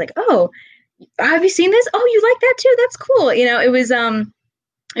watches. Like, oh, have you seen this? Oh, you like that too? That's cool.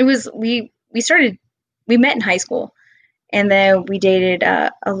 We met in high school, and then we dated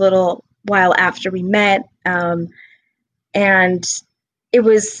a little while after we met, and it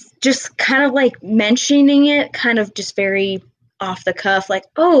was just kind of like mentioning it, kind of just very off the cuff, like,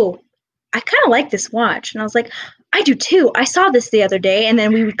 oh, I kind of like this watch. And I was like, I do too. I saw this the other day. And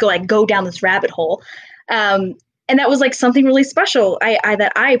then we would go down this rabbit hole. And that was like something really special.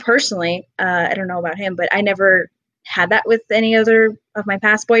 I personally, I don't know about him, but I never had that with any other of my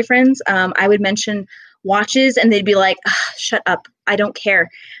past boyfriends. I would mention watches and they'd be like, shut up. I don't care.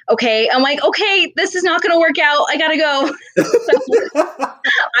 Okay. I'm like, okay, this is not going to work out. I got to go.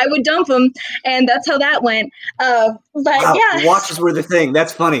 I would dump them. And that's how that went. But wow, yeah. Watches were the thing.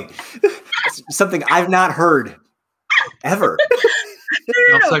 That's funny. Something I've not heard ever.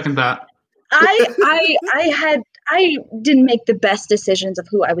 I'll second that. I didn't make the best decisions of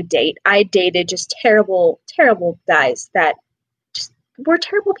who I would date. I dated just terrible, terrible guys that just were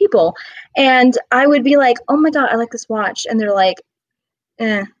terrible people. And I would be like, oh my God, I like this watch. And they're like,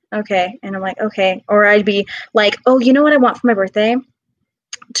 okay. And I'm like, okay. Or I'd be like, oh, you know what I want for my birthday?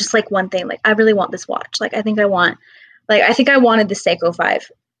 Just like one thing. Like, I really want this watch. Like, I think I wanted the Seiko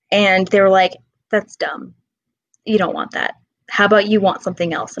 5. And they were like, that's dumb. You don't want that. How about you want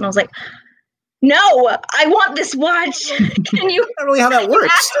something else? And I was like, no, I want this watch. Can you? That's not really how that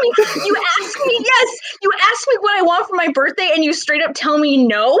works. You ask me, yes. You ask me what I want for my birthday and you straight up tell me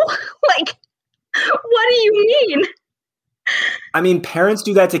no? Like, what do you mean? I mean, parents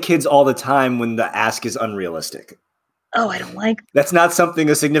do that to kids all the time when the ask is unrealistic. Oh, I don't like. That's not something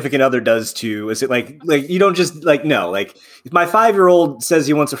a significant other does to. Is it like you don't just like no, like if my 5-year-old says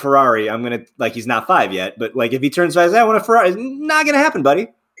he wants a Ferrari, I'm gonna like he's not 5 yet, but like if he turns 5 and says I want a Ferrari, it's not gonna happen, buddy.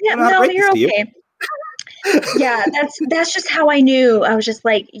 Yeah, no, you're okay. Yeah, that's just how I knew. I was just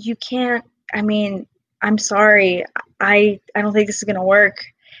like, you can't. I mean, I'm sorry. I don't think this is gonna work.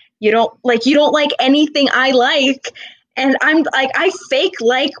 You don't like anything I like. And I'm like, I fake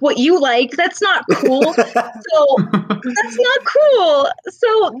like what you like. That's not cool. So that's not cool.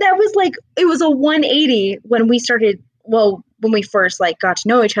 So that was like, it was a 180 when we started. Well, when we first like got to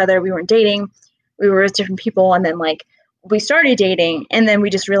know each other, we weren't dating. We were with different people. And then like we started dating and then we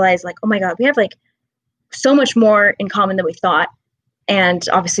just realized like, oh my God, we have like so much more in common than we thought. And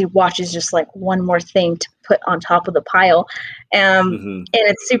obviously watch is just like one more thing to put on top of the pile. And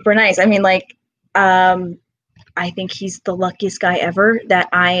it's super nice. I mean, like, I think he's the luckiest guy ever that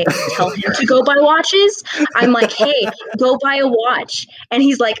I tell him to go buy watches. I'm like, hey, go buy a watch. And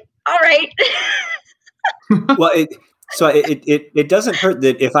he's like, all right. Well, it doesn't hurt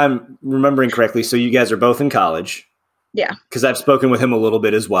that if I'm remembering correctly. So you guys are both in college. Yeah. Because I've spoken with him a little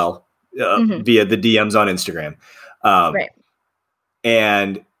bit as well via the DMs on Instagram. Right.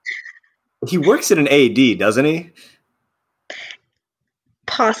 And he works at an AD, doesn't he?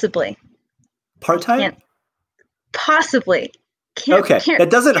 Possibly. Part-time? Possibly. That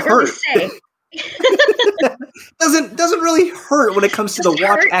doesn't hurt. Really doesn't really hurt when it comes to the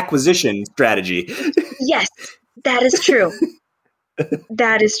watch acquisition strategy. Yes, that is true.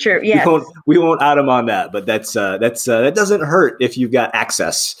 That is true. Yes. We won't out him on that, but that doesn't hurt if you've got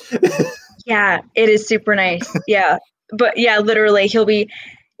access. Yeah, it is super nice. Yeah. But yeah, literally he'll be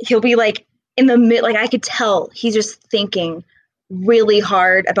like in the mid, like I could tell he's just thinking really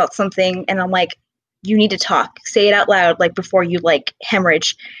hard about something. And I'm like, you need to talk, say it out loud, like before you like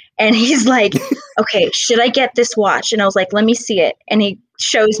hemorrhage. And he's like, okay, should I get this watch? And I was like, let me see it. And he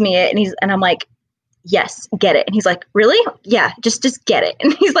shows me it and I'm like, yes, get it. And he's like, really? Yeah, just get it.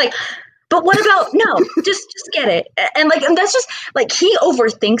 And he's like, but what about, no, just get it. And that's just like, he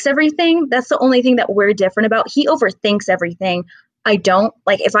overthinks everything. That's the only thing that we're different about. He overthinks everything. I don't.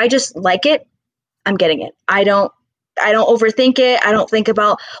 Like, if I just like it, I'm getting it. I don't overthink it. I don't think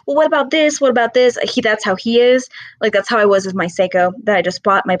about, well, what about this? What about this? That's how he is. Like, that's how I was with my Seiko that I just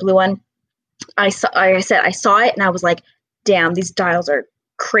bought, my blue one. I saw it and I was like, damn, these dials are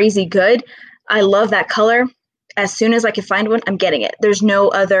crazy good. I love that color. As soon as I can find one, I'm getting it. There's no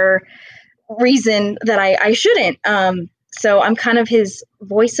other reason that I shouldn't. So I'm kind of his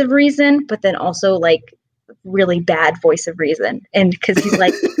voice of reason, but then also like really bad voice of reason. And because he's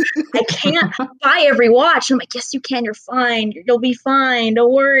like, I can't buy every watch. And I'm like, yes, you can. You're fine. You'll be fine.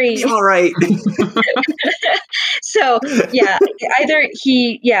 Don't worry. It's all right. So yeah,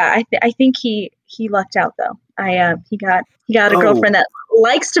 I think he lucked out though. He got a girlfriend that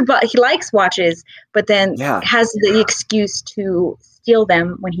he likes watches, but then has the excuse to steal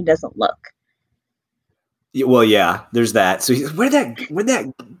them when he doesn't look. Well, yeah, there's that. So where'd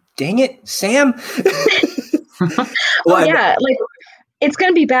that dang it, Sam? Well, yeah, like it's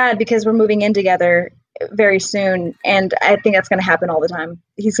going to be bad because we're moving in together very soon, and I think that's going to happen all the time.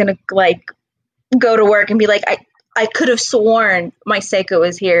 He's going to like go to work and be like, I could have sworn my Seiko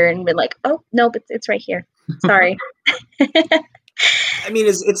is here, and been like, oh no, but it's right here. Sorry. I mean,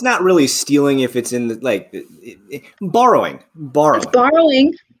 it's not really stealing if it's in borrowing. It's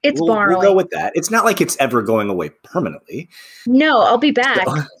borrowing. We'll go with that. It's not like it's ever going away permanently. No, I'll be back.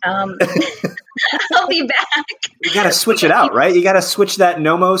 I'll be back. You got to switch it out, right? You got to switch that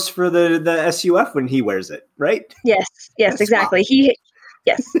Nomos for the SUF when he wears it, right? Yes, that's exactly. He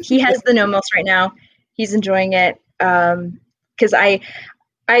has the Nomos right now. He's enjoying it because I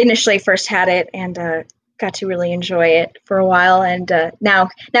initially first had it and got to really enjoy it for a while, and now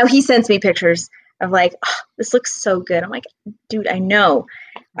he sends me pictures of like, oh, this looks so good. I'm like, dude, I know,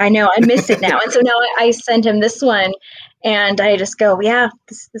 I miss it now. And so now I send him this one, and I just go, yeah,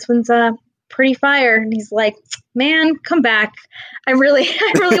 this one's pretty fire. And he's like, man, come back. I really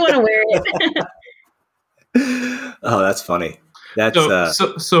want to wear it. Oh, that's funny. That's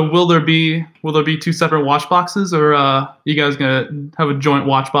so will there be two separate watch boxes, or you guys gonna have a joint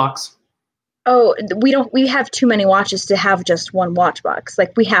watch box? Oh, we have too many watches to have just one watch box.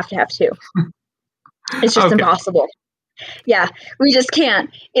 Like we have to have two. It's just impossible. Yeah, we just can't.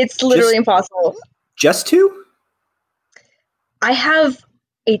 It's literally impossible. Just two? I have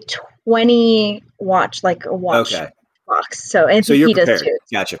a 20 watch, like a watch box. So and so he does too.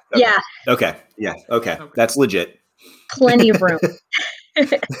 Gotcha. Okay. Yeah. Okay. Yeah. Okay. That's legit. Plenty of room.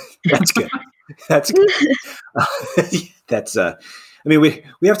 That's good. That's good. That's I mean, we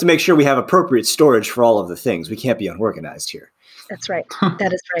have to make sure we have appropriate storage for all of the things. We can't be unorganized here. That's right.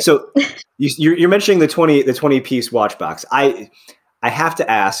 That is right. So you're mentioning the 20 piece watch box. I have to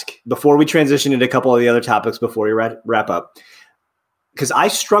ask before we transition into a couple of the other topics before we wrap up, because I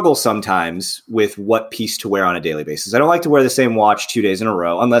struggle sometimes with what piece to wear on a daily basis. I don't like to wear the same watch 2 days in a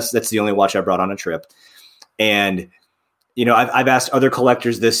row, unless that's the only watch I brought on a trip. And I've asked other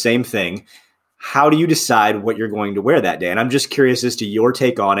collectors this same thing. How do you decide what you're going to wear that day? And I'm just curious as to your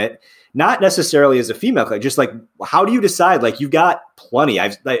take on it. Not necessarily as a female, like just like how do you decide? Like you've got plenty.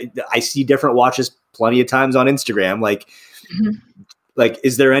 I see different watches plenty of times on Instagram. Like, like are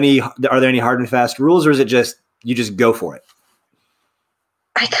there any hard and fast rules, or is it just you just go for it?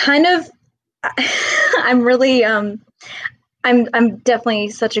 I'm really I'm definitely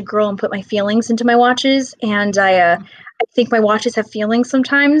such a girl and put my feelings into my watches, and I think my watches have feelings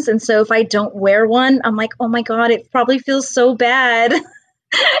sometimes, and so if I don't wear one, I'm like, oh my god, it probably feels so bad.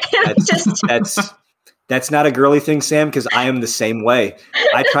 That's not a girly thing, Sam, because I am the same way.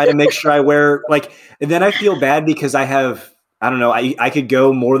 I try to make sure I wear and then I feel bad because I don't know, I could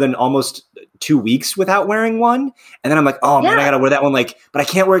go more than almost 2 weeks without wearing one, and then I'm like, oh man, I gotta wear that one, but I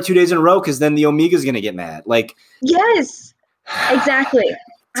can't wear it 2 days in a row because then the Omega's gonna get mad. Yes, exactly.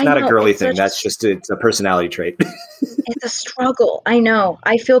 It's not a girly thing. That's just it's a personality trait. It's a struggle. I know.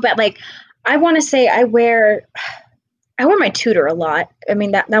 I feel bad. I want to say I wear my Tudor a lot. I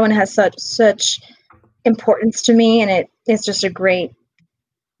mean, that one has such importance to me, and it's just a great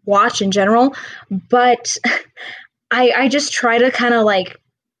watch in general. But I just try to kind of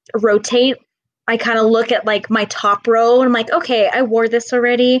rotate. I kind of look at my top row, and I'm like, okay, I wore this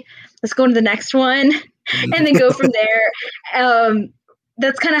already. Let's go to the next one, and then go from there.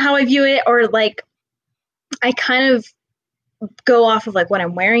 That's kind of how I view it. Or I kind of go off of what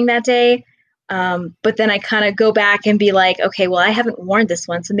I'm wearing that day. But then I kind of go back and be like, okay, well, I haven't worn this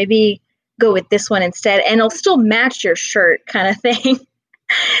one, so maybe go with this one instead, and it'll still match your shirt kind of thing.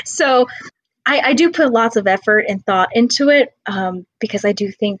 So I do put lots of effort and thought into it, because I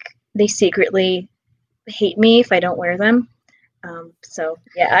do think they secretly hate me if I don't wear them. So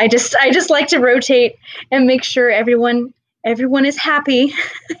yeah, I just like to rotate and make sure everyone is happy.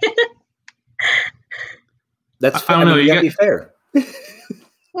 That's fine. I don't know. You gotta be fair.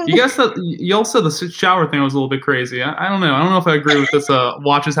 You also the shower thing was a little bit crazy. I don't know. I don't know if I agree with this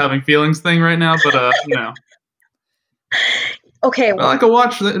watches having feelings thing right now, but Okay. Well, a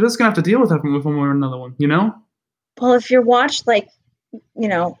watch, they're just gonna have to deal with that with one or another one, Well, if your watch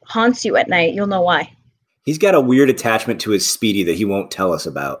haunts you at night, you'll know why. He's got a weird attachment to his Speedy that he won't tell us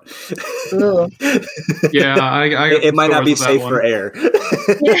about. Ooh. Yeah, it might not be safe for air.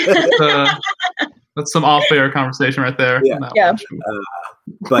 That's some off-air conversation right there. Yeah.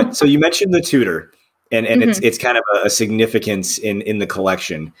 But so you mentioned the tutor, and it's kind of a significance in the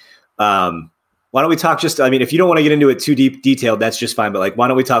collection. Why don't we talk just, I mean, if you don't want to get into it too detailed, that's just fine. But like, why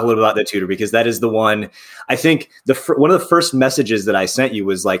don't we talk a little bit about the tutor? Because that is the one, I think one of the first messages that I sent you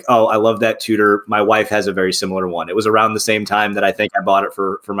was like, oh, I love that tutor. My wife has a very similar one. It was around the same time that I think I bought it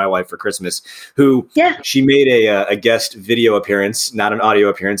for my wife for Christmas, she made a guest video appearance, not an audio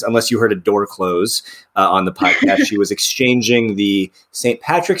appearance, unless you heard a door close on the podcast. She was exchanging the St.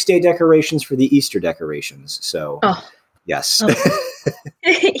 Patrick's Day decorations for the Easter decorations. So, yes.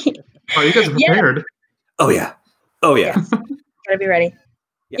 Oh, you guys are prepared. Yeah. Oh yeah. Yes. Gotta be ready.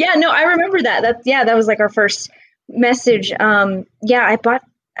 Yeah. No, I remember that. That was like our first message. I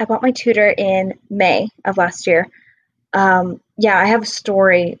bought my tutor in May of last year. I have a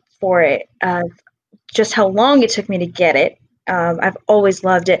story for it of just how long it took me to get it. I've always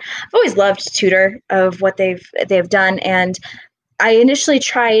loved it. I've always loved Tutor of what they've done. And I initially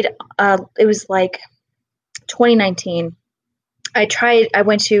tried, it was like 2019. I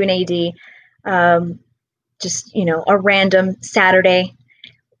went to an AD, just, a random Saturday,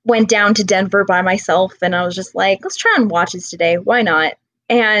 went down to Denver by myself, and I was just like, let's try on watches today. Why not?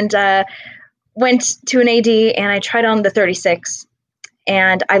 And went to an AD, and I tried on the 36,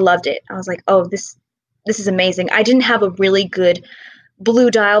 and I loved it. I was like, oh, this is amazing. I didn't have a really good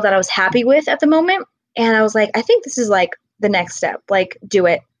blue dial that I was happy with at the moment, and I was like, I think this is like the next step. Like, do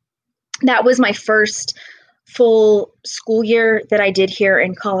it. That was my first full school year that I did here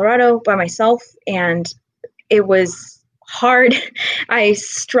in Colorado by myself, and it was hard. I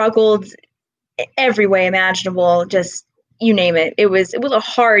struggled every way imaginable, just you name it. It was a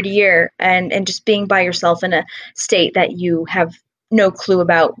hard year, and just being by yourself in a state that you have no clue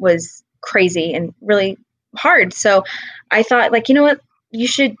about was crazy and really hard. So I thought, like, you know what, you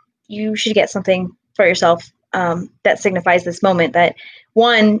should get something for yourself that signifies this moment that,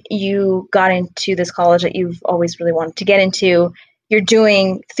 one, you got into this college that you've always really wanted to get into. You're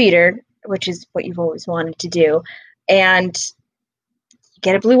doing theater, which is what you've always wanted to do, and you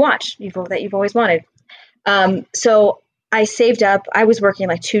get a blue watch that you've always wanted. So I saved up. I was working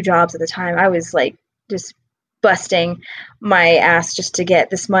like 2 jobs at the time. I was like just busting my ass just to get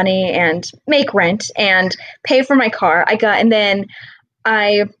this money and make rent and pay for my car. And then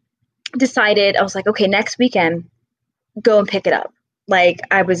I decided, I was like, okay, next weekend, go and pick it up. Like,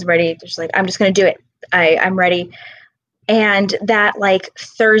 I was ready, just like, I'm just going to do it. I'm ready. And that like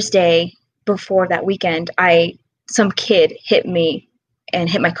Thursday before that weekend, some kid hit me and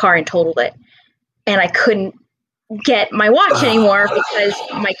hit my car and totaled it. And I couldn't get my watch anymore because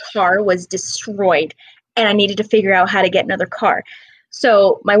my car was destroyed and I needed to figure out how to get another car.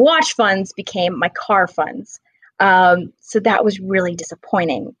 So my watch funds became my car funds. So that was really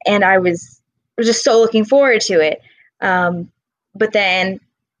disappointing. And I was just so looking forward to it. But then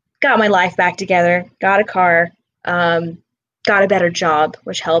got my life back together, got a car, got a better job,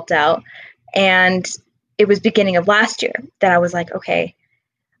 which helped out. And it was beginning of last year that I was like, okay,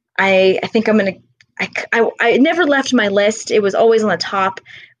 I think I'm going to, I never left my list. It was always on the top,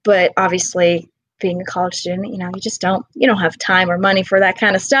 but obviously being a college student, you don't have time or money for that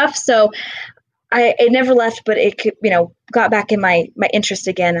kind of stuff. So it never left, but it could, got back in my interest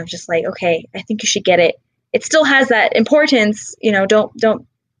again. I'm just like, okay, I think you should get it. It still has that importance, don't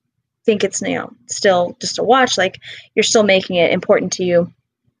think it's, still just a watch, like you're still making it important to you.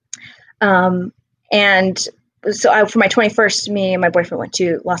 And so for my 21st, me and my boyfriend went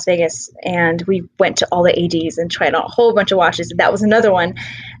to Las Vegas and we went to all the ADs and tried on a whole bunch of watches. That was another one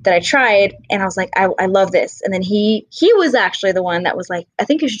that I tried. And I was like, I love this. And then he was actually the one that was like, I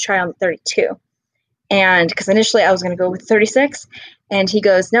think you should try on the 32. And because initially I was going to go with 36 and he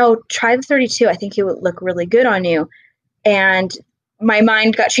goes, no, try the 32. I think it would look really good on you. And my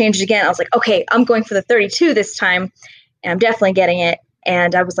mind got changed again. I was like, okay, I'm going for the 32 this time and I'm definitely getting it.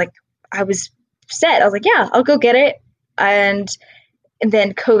 And I was set. I was like, yeah, I'll go get it. And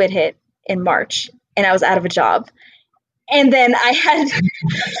then COVID hit in March and I was out of a job. And then I had,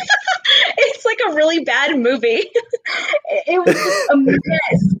 it's like a really bad movie. It was just a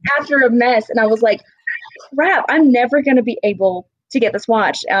mess after a mess. And I was like, crap, I'm never going to be able to get this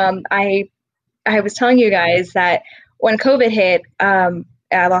watch. I was telling you guys that when COVID hit,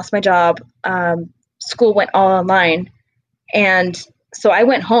 I lost my job. School went all online. And so I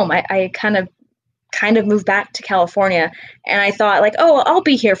went home. I kind of moved back to California and I thought like, oh, I'll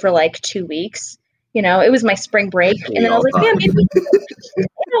be here for like 2 weeks it was my spring break. And then I was like, yeah, maybe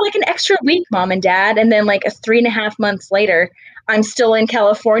like an extra week, Mom and Dad. And then like 3.5 months later, I'm still in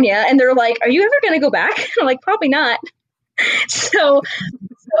California. And they're like, are you ever going to go back? I'm like, probably not. So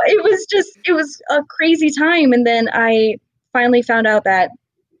it was a crazy time. And then I finally found out that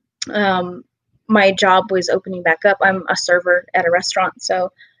my job was opening back up. I'm a server at a restaurant.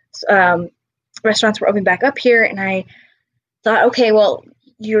 So restaurants were opening back up here. And I thought, okay, well,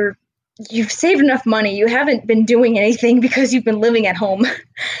 you've saved enough money. You haven't been doing anything because you've been living at home,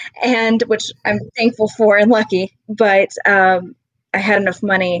 and which I'm thankful for and lucky. But I had enough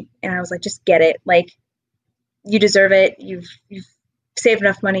money, and I was like, just get it. Like, you deserve it. You've saved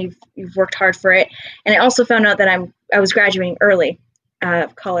enough money. You've worked hard for it. And I also found out that I was graduating early,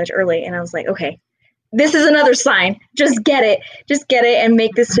 college early, and I was like, okay, this is another sign. Just get it, and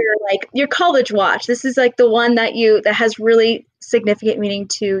make this your college watch. This is like the one that has really significant meaning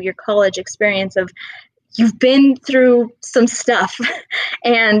to your college experience of you've been through some stuff,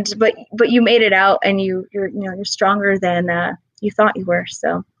 but you made it out, and you're stronger than you thought you were.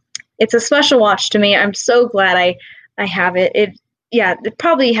 So it's a special watch to me. I'm so glad I have it. It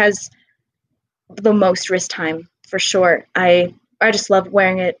probably has the most wrist time for sure. I just love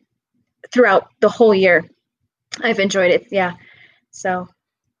wearing it throughout the whole year. I've enjoyed it. Yeah. So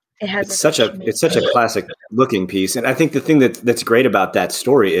it has. It's such a classic looking piece. And I think the thing that's great about that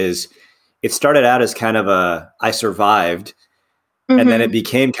story is it started out as kind of I survived, and then it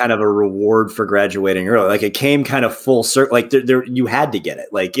became kind of a reward for graduating early. Like it came kind of full circle. Like there you had to get it.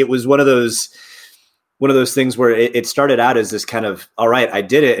 Like it was one of those things where it started out as this kind of, all right, I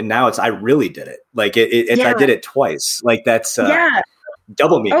did it. And now I really did it. Like I did it twice. Like that's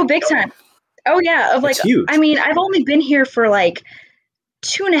double me. Oh, big time. Oh yeah. Of like, huge. I mean, I've only been here for like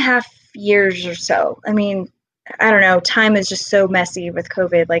 2.5 years or so. I mean, I don't know. Time is just so messy with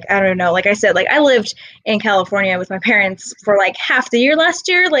COVID. Like, I don't know. Like I said, like I lived in California with my parents for like half the year last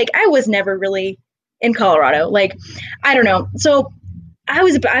year. Like I was never really in Colorado. Like, I don't know. So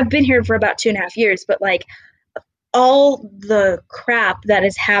I've been here for about 2.5 years, but like all the crap that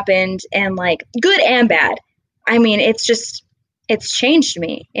has happened, and like good and bad. I mean, it's changed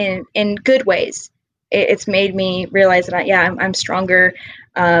me in good ways. It's made me realize that I'm stronger.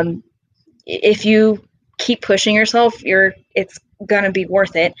 If you keep pushing yourself, it's gonna be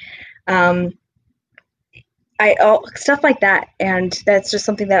worth it. Stuff like that, and that's just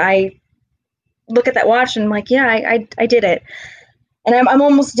something that I look at that watch and I'm like, I did it, and I'm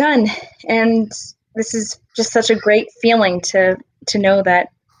almost done. And this is just such a great feeling to know that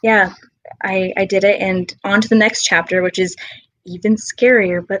I did it, and on to the next chapter, which is even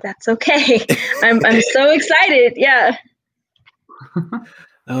scarier, but that's okay. I'm so excited. Yeah.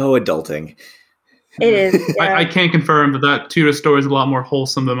 Oh, adulting. It is. Yeah. I can't confirm that Tudor story is a lot more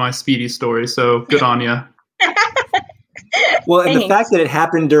wholesome than my Speedy story. So good on you. Well, and the fact that it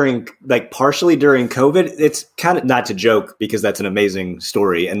happened partially during COVID, it's kind of not to joke, because that's an amazing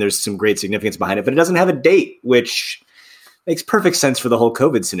story and there's some great significance behind it, but it doesn't have a date, which makes perfect sense for the whole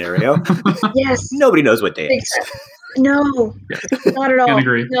COVID scenario. Yes. Nobody knows what day it is. No, not at all.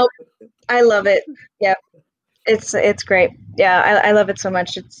 Agree. Nope. I love it. Yeah. It's great. Yeah. I love it so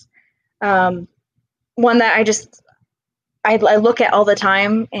much. It's one that I look at all the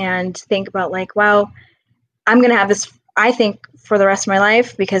time and think about like, wow, I'm going to have this, I think, for the rest of my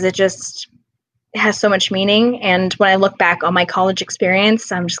life, because it has so much meaning. And when I look back on my college experience,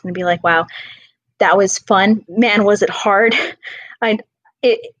 I'm just going to be like, wow, that was fun. Man, was it hard?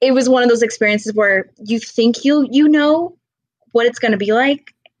 It was one of those experiences where you think you know what it's going to be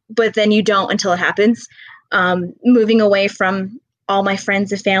like, but then you don't until it happens. Moving away from all my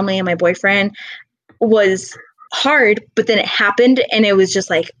friends and family and my boyfriend was hard, but then it happened, and it was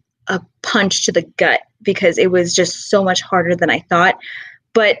just like a punch to the gut, because it was just so much harder than I thought.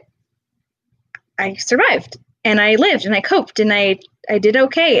 But I survived, and I lived, and I coped, and I did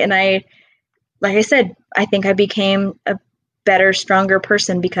okay. And like I said, I think I became a better, stronger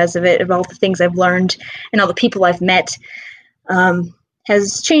person because of it, of all the things I've learned and all the people I've met,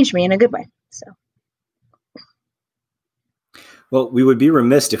 has changed me in a good way. So. Well, we would be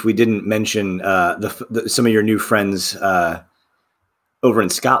remiss if we didn't mention some of your new friends over in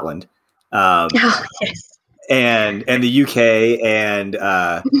Scotland, yes, and the UK, and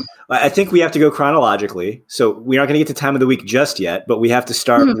I think we have to go chronologically. So we're not going to get to time of the week just yet, but we have to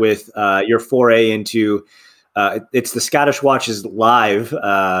start with your foray into. It's the Scottish Watches live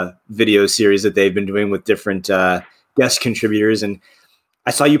video series that they've been doing with different guest contributors, and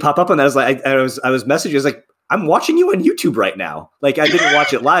I saw you pop up on that. I was messaging. I was like, I'm watching you on YouTube right now. Like I didn't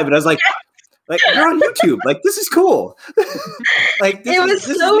watch it live, but I was like, Like, you're on YouTube. Like, this is cool. Like, it was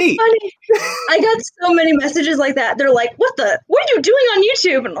so funny. I got so many messages like that. They're like, what are you doing on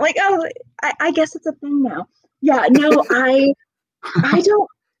YouTube? And I'm like, oh, I guess it's a thing now. Yeah, no, I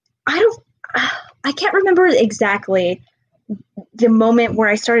can't remember exactly the moment where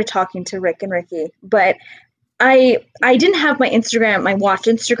I started talking to Rick and Ricky, but I didn't have my watch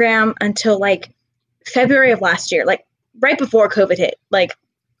Instagram until like February of last year, like right before COVID hit, like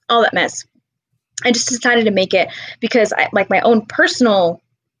all that mess. I just decided to make it because I like my own personal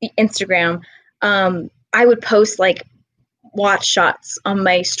Instagram. I would post like watch shots on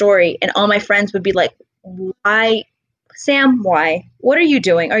my story and all my friends would be like, why, Sam, why? What are you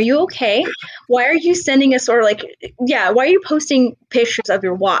doing? Are you okay? Why are you sending us, or like, yeah, why are you posting pictures of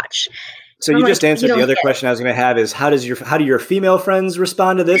your watch? So you just answered the other question I was going to have is how do your female friends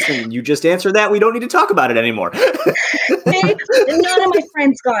respond to this? And you just answered that. We don't need to talk about it anymore. None of my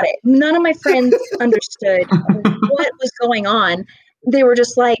friends got it. None of my friends understood what was going on. They were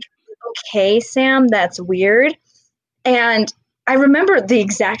just like, okay, Sam, that's weird. And I remember the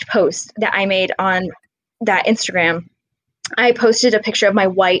exact post that I made on that Instagram. I posted a picture of my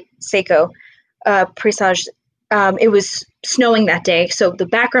white Seiko Presage. It was snowing that day, so the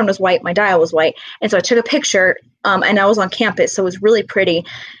background was white, my dial was white, and so I took a picture, and I was on campus, so it was really pretty.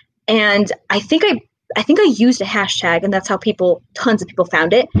 And I think I used a hashtag, and that's how tons of people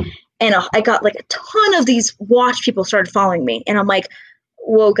found it. And I got like a ton of these watch people started following me, and I'm like,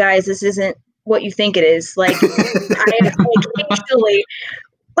 whoa, guys, this isn't what you think it is. Like,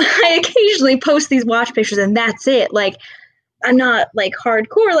 I occasionally post these watch pictures, and that's it. Like, I'm not like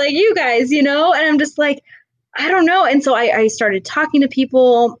hardcore like you guys, you know? And I'm just like, I don't know. And so I started talking to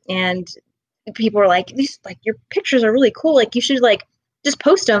people, and people were like, these, like, your pictures are really cool. Like, you should like just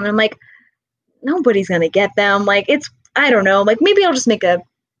post them. And I'm like, nobody's going to get them. Like, I don't know. Like, maybe I'll just make a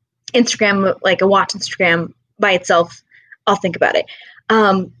Instagram, like a watch Instagram by itself. I'll think about it.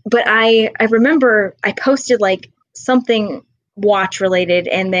 But I remember I posted like something watch related,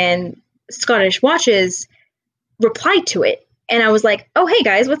 and then Scottish Watches replied to it. And I was like, oh, hey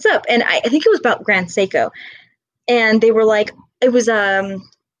guys, what's up? And I think it was about Grand Seiko. And they were like, it was, the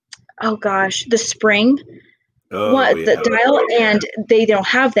Spring, the dial, and they don't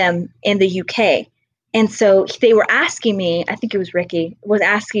have them in the UK. And so they were asking me, I think it was Ricky, was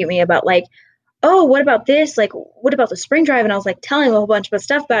asking me about like, oh, what about this? Like, what about the Spring Drive? And I was like telling him a whole bunch of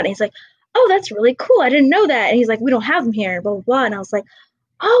stuff about it. And he's like, oh, that's really cool. I didn't know that. And he's like, we don't have them here, blah, blah, blah. And I was like,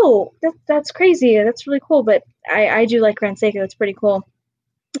 oh, that's crazy. That's really cool. But I do like Grand Seiko. It's pretty cool.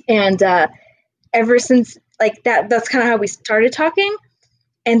 And ever since like that's kind of how we started talking.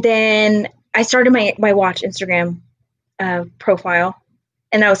 And then I started my watch Instagram profile.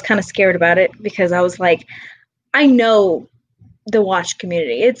 And I was kind of scared about it because I was like, I know the watch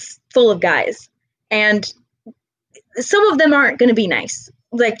community. It's full of guys. And some of them aren't going to be nice.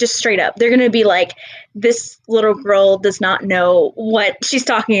 Like, just straight up. They're going to be like, this little girl does not know what she's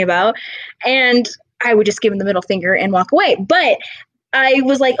talking about. And I would just give them the middle finger and walk away. But I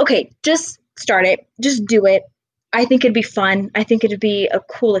was like, okay, just start it. Just do it. I think it'd be fun. I think it'd be a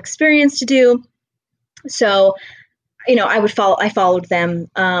cool experience to do. So, you know, I followed them.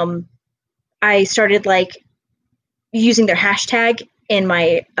 I started like using their hashtag in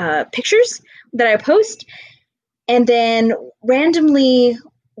my pictures that I post. And then randomly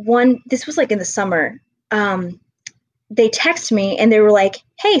this was like in the summer, they texted me and they were like,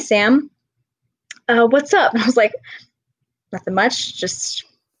 hey, Sam, what's up? And I was like, nothing much, just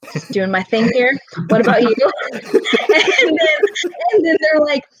doing my thing here. What about you? and then they're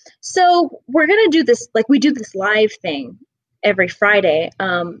like, so we're going to do this, like we do this live thing every Friday.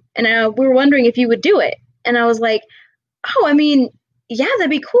 And we were wondering if you would do it. And I was like, oh, I mean, yeah,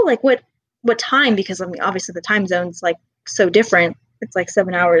 that'd be cool. Like what time? Because I mean, obviously the time zone's like so different. It's like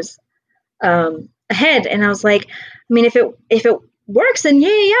 7 hours ahead. And I was like, I mean, if it works, then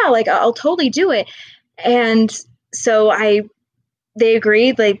yeah, like I'll totally do it. And so they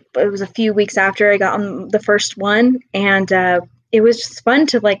agreed. Like, it was a few weeks after I got on the first one, and it was just fun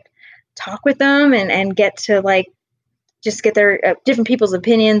to like talk with them and get to like just get their different people's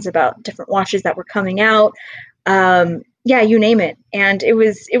opinions about different watches that were coming out. Yeah, you name it. And it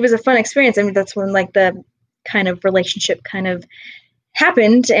was a fun experience. I mean, that's when like the kind of relationship kind of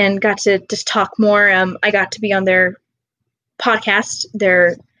happened and got to just talk more. I got to be on their podcast,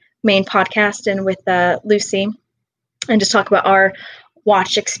 their main podcast, and with Lucy, and just talk about our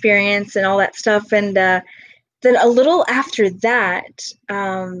watch experience and all that stuff. And then a little after that,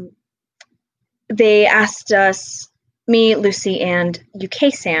 they asked us, me, Lucy, and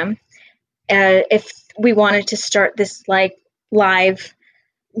UK Sam, if we wanted to start this like live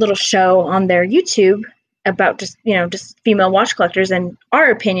little show on their YouTube about just female watch collectors and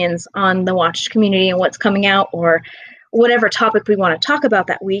our opinions on the watch community and what's coming out or whatever topic we want to talk about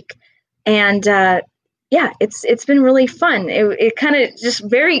that week. And it's been really fun. It kind of just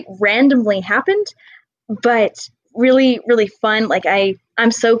very randomly happened, but really, really fun. Like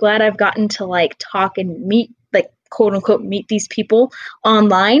I'm so glad I've gotten to like talk and meet, like quote unquote, meet these people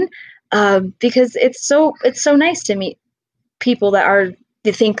online, because it's so nice to meet people that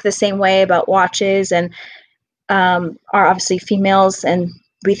think the same way about watches and are obviously females, and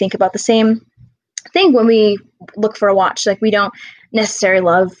we think about the same thing when we look for a watch. Like we don't necessarily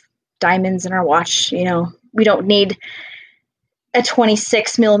love diamonds in our watch. We don't need a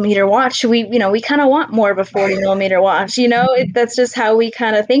 26 millimeter watch. We kind of want more of a 40 millimeter watch. That's just how we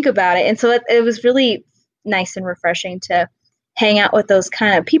kind of think about it. And so it was really nice and refreshing to hang out with those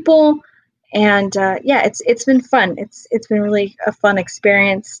kind of people. And it's been fun. It's been really a fun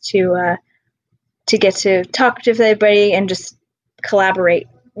experience to get to talk to everybody and just collaborate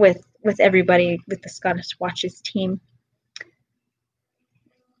with everybody with the Scottish Watches team.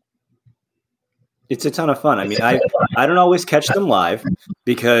 It's a ton of fun. I mean, I don't always catch them live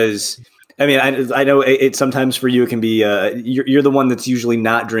because, I mean, I know it sometimes for you it can be you're the one that's usually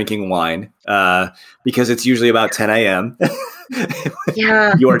not drinking wine because it's usually about 10 a.m.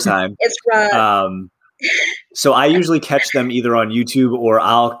 Yeah, your time. It's rough. So I usually catch them either on YouTube or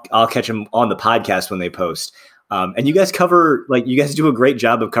I'll catch them on the podcast when they post. And you guys you guys do a great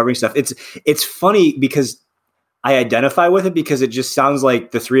job of covering stuff. It's funny because I identify with it because it just sounds like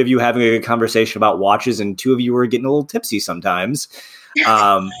the three of you having a good conversation about watches and two of you are getting a little tipsy sometimes.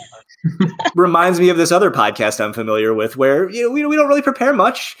 Reminds me of this other podcast I'm familiar with where we don't really prepare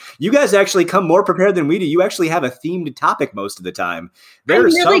much. You guys actually come more prepared than we do. You actually have a themed topic most of the time. There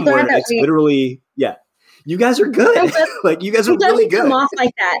are some where it's literally, you guys are good. Like you guys are really good. Come off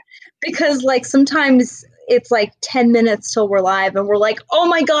like that because like sometimes it's like 10 minutes till we're live and we're like, oh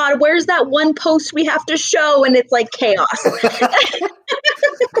my God, where's that one post we have to show? And it's like chaos.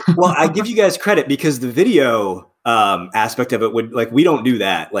 Well, I give you guys credit because the video aspect of it we don't do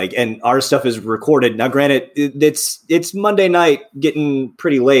that. And our stuff is recorded. Now, granted, it's Monday night getting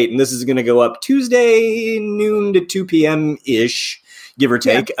pretty late and this is going to go up Tuesday noon to 2 p.m. ish. Give or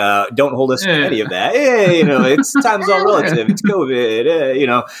take. Yeah. Don't hold us to any of that. It's time's all relative. It's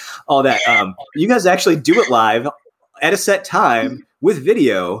COVID, all that. You guys actually do it live at a set time with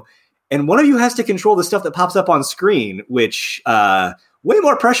video. And one of you has to control the stuff that pops up on screen, which way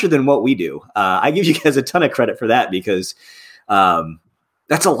more pressure than what we do. I give you guys a ton of credit for that because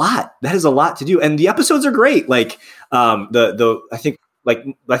that's a lot. That is a lot to do. And the episodes are great. I think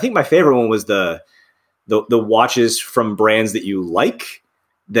my favorite one was the watches from brands that you like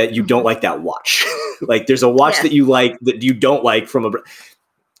that you don't like that watch. Like there's a watch that you like that you don't like from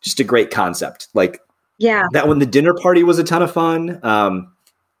just a great concept. That one, the dinner party was a ton of fun.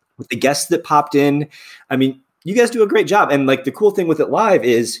 With the guests that popped in. I mean, you guys do a great job. And the cool thing with it live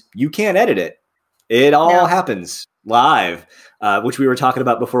is you can't edit it. It all happens live, which we were talking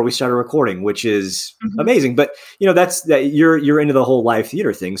about before we started recording, which is amazing. But that's that you're into the whole live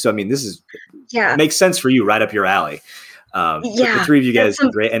theater thing. So I mean, this is makes sense for you, right up your alley. The three of you guys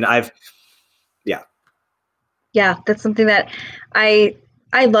are great, and that's something that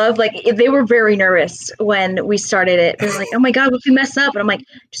I love. They were very nervous when we started it. They're like, "Oh my God, what if we mess up?" And I'm like,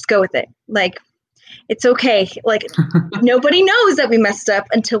 "Just go with it. It's okay. Nobody knows that we messed up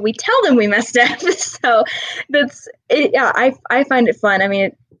until we tell them we messed up." So that's it. Yeah, I find it fun. I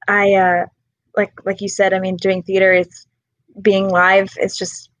mean, like you said, I mean, doing theater, it's being live. It's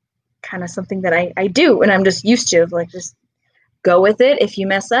just kind of something that I do, and I'm just used to. Just go with it. If you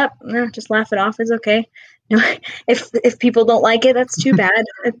mess up, just laugh it off. It's okay. If people don't like it, that's too bad.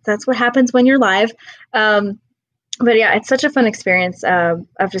 That's what happens when you're live. But yeah, it's such a fun experience of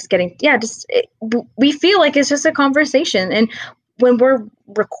just getting, we feel like it's just a conversation. And when we're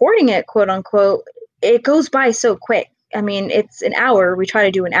recording it, quote unquote, it goes by so quick. I mean, it's an hour. We try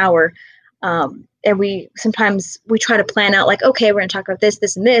to do an hour. And sometimes we try to plan out okay, we're going to talk about this,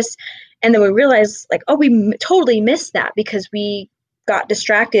 this, and this. And then we realize we totally missed that because we got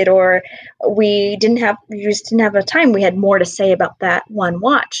distracted or we just didn't have a time. We had more to say about that one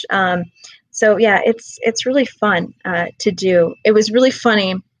watch. So yeah, it's really fun to do. It was really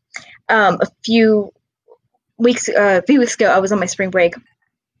funny. A few weeks ago, I was on my spring break,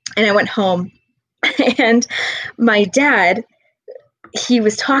 and I went home, and my dad, he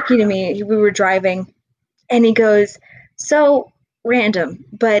was talking to me. We were driving, and he goes, "So random,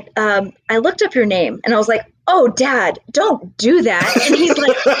 but I looked up your name," and I was like, "Oh, Dad, don't do that." And he's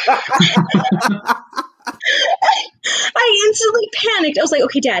like. I instantly panicked. I was like,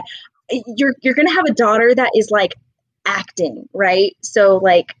 okay, Dad, you're going to have a daughter that is like acting, right? So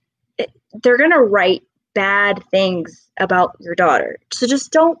like they're going to write bad things about your daughter. So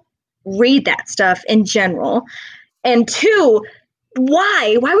just don't read that stuff in general. And 2,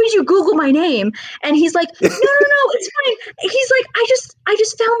 why would you Google my name? And he's like, no, it's fine. He's like, I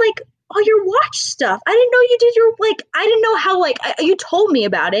just found like all your watch stuff. I didn't know you did your, like, I didn't know how, like, you told me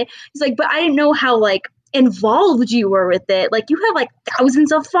about it. He's like, but I didn't know how, like, involved you were with it. Like, you have like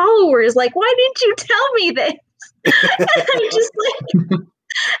thousands of followers. Like, why didn't you tell me this? And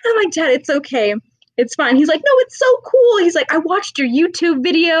I'm like, Dad, it's okay. It's fine. He's like, no, it's so cool. He's like, I watched your YouTube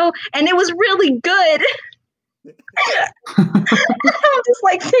video and it was really good. I'm just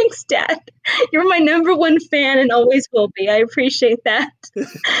like, thanks, Dad. You're my number 1 fan and always will be. I appreciate that.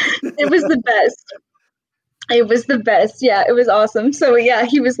 It was the best. It was the best. Yeah, it was awesome. So yeah,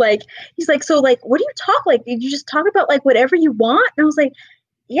 he's like, so like, what do you talk like? Did you just talk about like whatever you want? And I was like,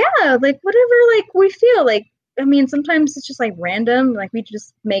 yeah, like whatever like we feel like. I mean, sometimes it's just like random. Like we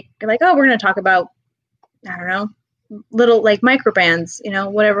just make like, oh, we're gonna talk about, I don't know, little like micro brands,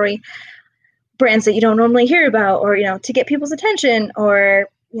 whatever brands that you don't normally hear about, or, to get people's attention, or,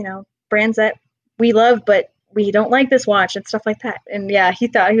 brands that we love, but we don't like this watch and stuff like that. And yeah, he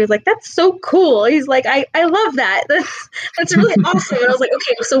was like, that's so cool. He's like, I love that. That's really awesome. And I was like,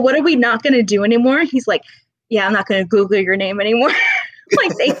 okay, so what are we not going to do anymore? He's like, yeah, I'm not going to Google your name anymore. I'm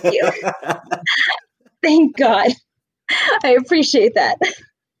like, thank you. Thank God. I appreciate that.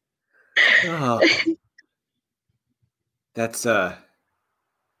 Oh. That's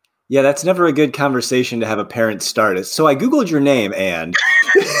yeah, that's never a good conversation to have a parent start. So I Googled your name, and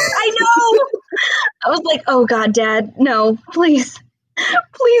I know. I was like, oh God, Dad, no, please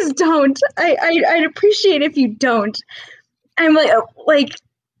don't. I'd appreciate if you don't. I'm like,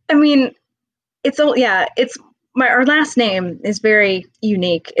 I mean, it's our last name is very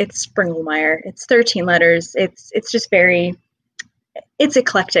unique. It's Springelmeyer. It's 13 letters. It's just it's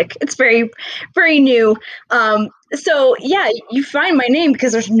eclectic. It's very, very new. So yeah, you find my name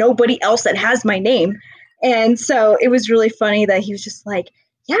because there's nobody else that has my name. And so it was really funny that he was just like,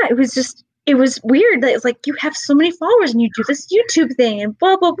 yeah, it was weird that it's like, you have so many followers and you do this YouTube thing and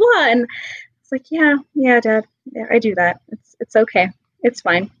blah, blah, blah. And it's like, yeah, Dad, yeah, I do that. It's okay. It's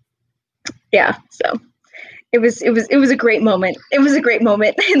fine. Yeah. So it was a great moment. It was a great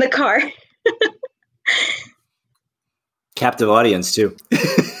moment in the car. Captive audience too.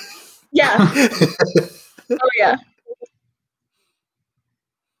 Yeah. Oh yeah.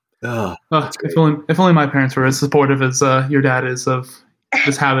 Oh, if only my parents were as supportive as your dad is of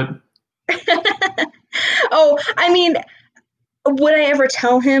this habit. Oh, I mean, would I ever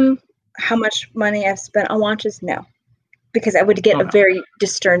tell him how much money I've spent on watches? No, because I would get a very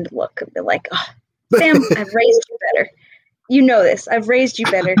disturbed look. Like, oh, Sam, I've raised you better. You know this. I've raised you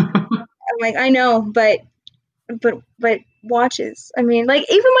better. I'm like, I know, but watches. I mean, like,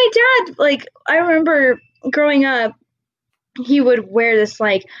 even my dad, like, I remember growing up, he would wear this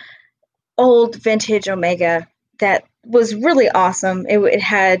like old vintage Omega that was really awesome. It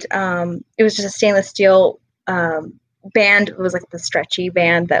had it was just a stainless steel band. It was like the stretchy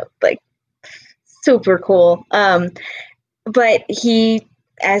band that like super cool. But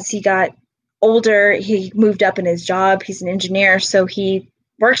as he got older, he moved up in his job. He's an engineer, so he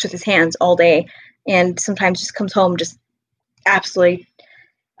works with his hands all day, and sometimes just comes home just absolutely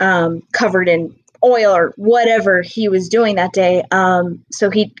covered in oil or whatever he was doing that day. So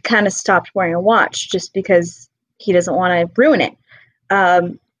he kind of stopped wearing a watch just because he doesn't want to ruin it.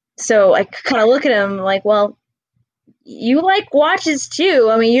 So I kind of look at him like, well, you like watches too.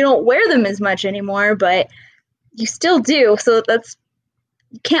 I mean, you don't wear them as much anymore, but you still do. So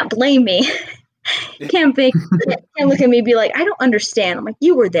you can't blame me. You can't look at me and be like, I don't understand. I'm like,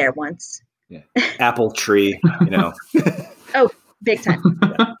 you were there once. Yeah. Apple tree, Oh, big time.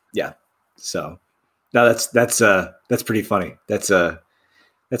 Yeah. So no, that's pretty funny. That's a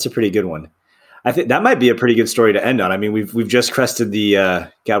pretty good one. I think that might be a pretty good story to end on. I mean, we've just crested the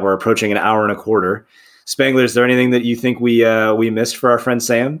we're approaching an hour and a quarter. Spangler, is there anything that you think we missed for our friend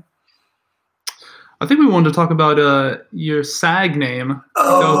Sam? I think we wanted to talk about your SAG name.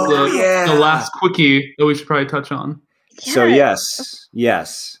 Oh, that was yeah. The last quickie that we should probably touch on. So yes.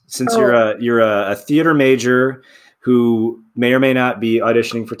 Since you're a theater major who may or may not be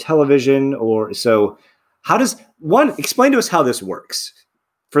auditioning for television, how does explain to us how this works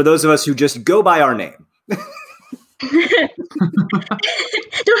for those of us who just go by our name? Don't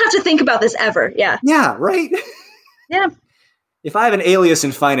have to think about this ever. Yeah. Yeah. Right. Yeah. If I have an alias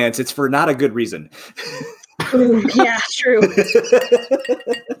in finance, it's for not a good reason. Ooh, yeah, true.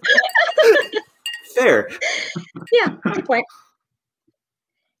 fair. Yeah, good point.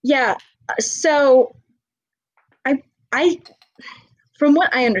 Yeah. So I from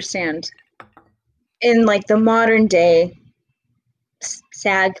what I understand, in like the modern day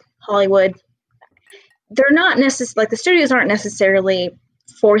SAG Hollywood, they're not necessarily like the studios aren't necessarily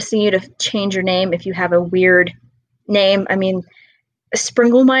forcing you to change your name if you have a weird name. I mean,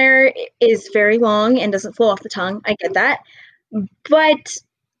 Springlemeyer is very long and doesn't flow off the tongue. I get that. But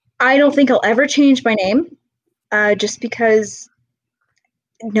I don't think I'll ever change my name just because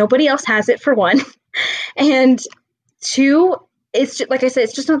nobody else has it, for one. And two, it's just, like I said,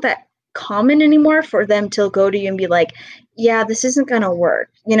 it's just not that common anymore for them to go to you and be like, yeah, this isn't going to work.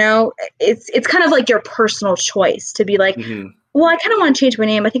 You know, it's kind of like your personal choice to be like, well, I kind of want to change my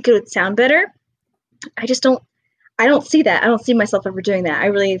name. I think it would sound better. I don't see that. I don't see myself ever doing that. I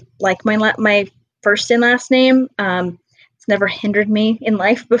really like my first and last name. It's never hindered me in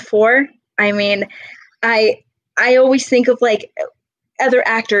life before. I mean, I always think of like other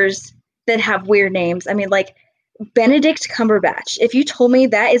actors that have weird names. I mean, like Benedict Cumberbatch. If you told me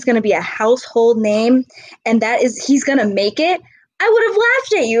that is going to be a household name and he's going to make it, I would have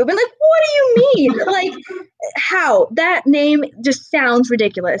laughed at you. I've been like, what do you mean? Like, how? That name just sounds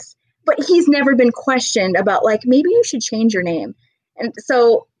ridiculous. But he's never been questioned about like, maybe you should change your name. And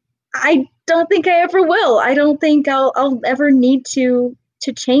so I don't think I ever will. I don't think I'll ever need to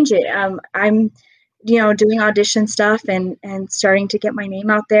change it. I'm, doing audition stuff and starting to get my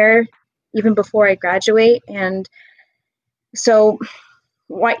name out there even before I graduate. And so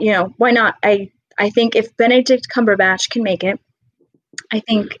why not? I think if Benedict Cumberbatch can make it, I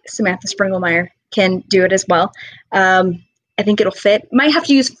think Samantha Springlemeyer can do it as well. I think it'll fit. Might have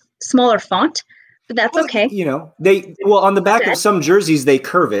to use smaller font, but that's okay. On the back of some jerseys, they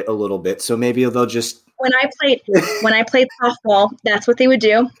curve it a little bit. So maybe they'll just. When I played softball, that's what they would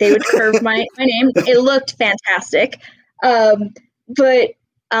do. They would curve my name. It looked fantastic. But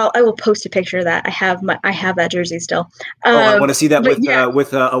I will post a picture of that. I have that jersey still. I want to see that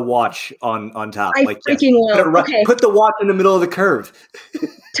with a watch on top. I freaking will. Okay. Put the watch in the middle of the curve.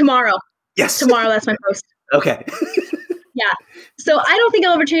 Tomorrow. Yes. Tomorrow, that's my post. Okay. Yeah. So I don't think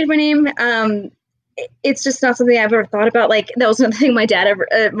I'll ever change my name. It's just not something I've ever thought about. Like that was another thing my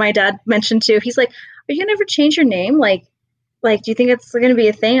dad mentioned too. He's like, "Are you gonna ever change your name? Like, do you think it's gonna be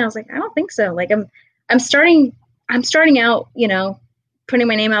a thing?" I was like, "I don't think so. Like, I'm starting out, putting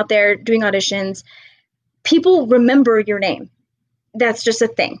my name out there, doing auditions. People remember your name. That's just a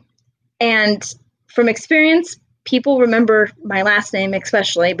thing. And from experience, people remember my last name,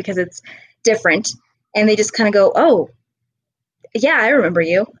 especially because it's different. And they just kind of go, oh, yeah, I remember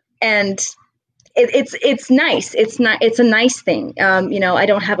you. And it's nice. It's a nice thing. I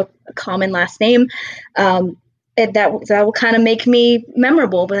don't have a common last name. And that will kind of make me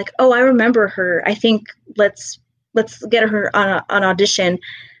memorable. But like, oh, I remember her. I think let's get her on an audition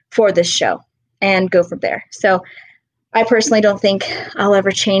for this show and go from there. So I personally don't think I'll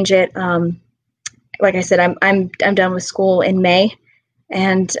ever change it. Like I said, I'm done with school in May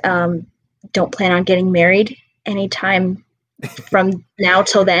and don't plan on getting married anytime from now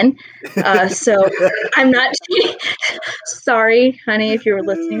till then. So I'm not sorry, honey, if you were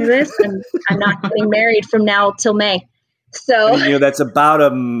listening to this, I'm not getting married from now till May. So that's about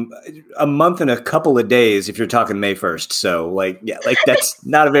a month and a couple of days if you're talking May 1st. So that's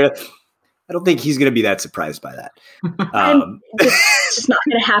not a very. I don't think he's going to be that surprised by that. It's just not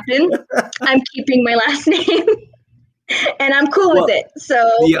going to happen. I'm keeping my last name, and I'm cool with it. So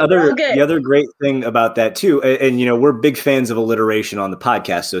the other great thing about that too, and we're big fans of alliteration on the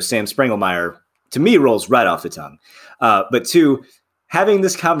podcast. So Sam Springlemeyer to me rolls right off the tongue. But two, having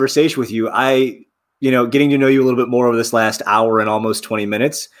this conversation with you, getting to know you a little bit more over this last hour and almost 20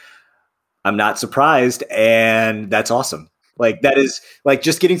 minutes, I'm not surprised. And that's awesome. Like that is like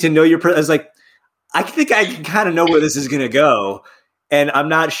just getting to know your I was like, I think I can kind of know where this is going to go. And I'm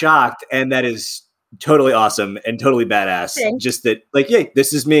not shocked. And that is totally awesome and totally badass. Thanks. Just that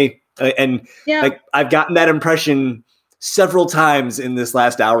this is me. And I've gotten that impression several times in this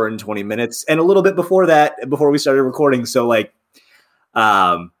last hour and 20 minutes and a little bit before that, before we started recording. So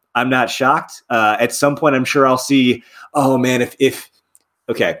I'm not shocked. At some point, I'm sure I'll see, oh man,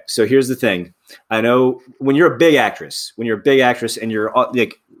 okay. So here's the thing. I know when you're a big actress and you're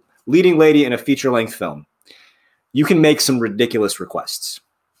like leading lady in a feature length film, you can make some ridiculous requests.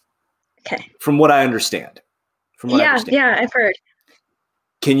 Okay. From what I understand. Yeah, I've heard.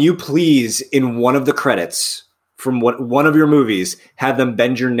 Can you please, in one of the credits from one of your movies, have them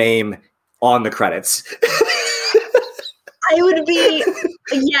bend your name on the credits? I would be,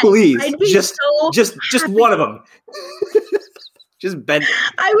 yes. Please, I'd be just one of them. Just bend.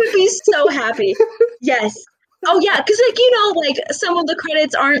 I would be so happy. Yes. Oh yeah, because like some of the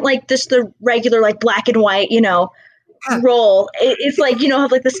credits aren't like just the regular like black and white roll. It's like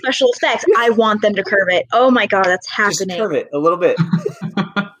have like the special effects. I want them to curve it. Oh my god, that's happening. Just curve it a little bit.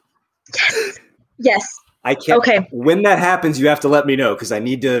 Yes. I can't. Okay. When that happens, you have to let me know because I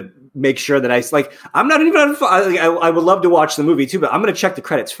need to make sure that I'm not even. I would love to watch the movie too, but I'm going to check the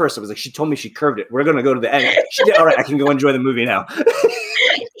credits first. I was like, she told me she curved it. We're going to go to the end. She did. All right, I can go enjoy the movie now.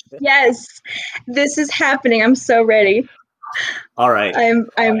 Yes, this is happening. I'm so ready. All right. I'm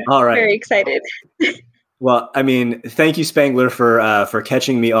all right. Very excited. Well, I mean, thank you, Spangler, for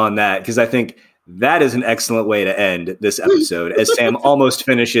catching me on that because I think that is an excellent way to end this episode as Sam almost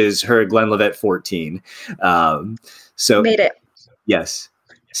finishes her Glenlivet 14. So made it. Yes.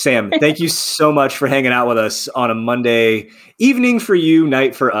 Sam, thank you so much for hanging out with us on a Monday evening for you,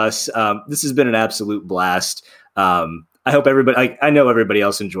 night for us. This has been an absolute blast. I hope everybody, I know everybody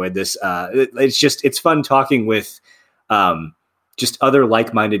else enjoyed this. It's fun talking with just other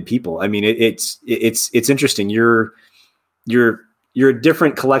like-minded people. I mean, it's interesting. You're a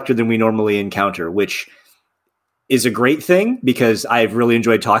different collector than we normally encounter, which is a great thing because I've really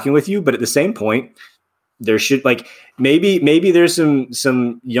enjoyed talking with you. But at the same point, there should maybe there's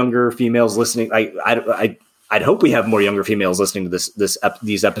some younger females listening. I'd hope we have more younger females listening to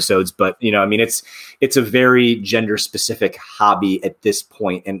these episodes. But I mean, it's a very gender specific hobby at this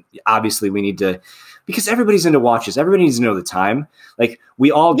point, and obviously we need to. Because everybody's into watches. Everybody needs to know the time. Like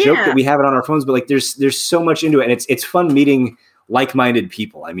we all joke that we have it on our phones, but like there's so much into it, and it's fun meeting like-minded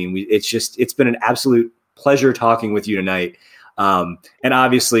people. I mean, it's been an absolute pleasure talking with you tonight. And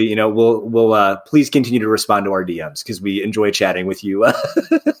obviously, we'll please continue to respond to our DMs because we enjoy chatting with you.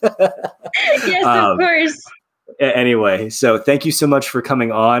 Yes, of course. Anyway, so thank you so much for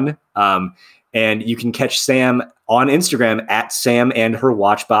coming on. And you can catch Sam on Instagram at Sam and her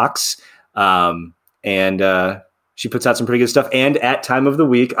Watchbox. And she puts out some pretty good stuff. And at Time of the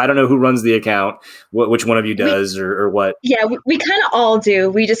Week, I don't know who runs the account, which one of you does or what. Yeah, we kind of all do.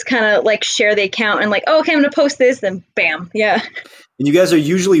 We just kind of like share the account and like, oh, okay, I'm going to post this, then bam. Yeah. And you guys are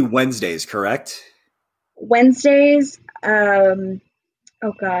usually Wednesdays, correct? Wednesdays. Oh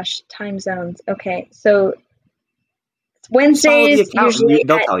gosh, time zones. Okay. So Wednesdays, usually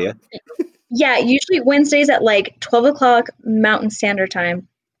they'll tell you. Yeah, usually Wednesdays at like 12 o'clock Mountain Standard Time.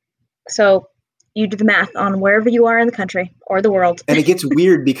 So you do the math on wherever you are in the country or the world. And it gets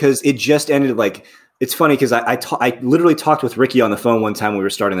weird because it just ended it's funny because I literally talked with Ricky on the phone one time when we were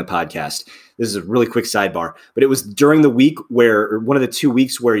starting the podcast. This is a really quick sidebar, but it was during the week one of the 2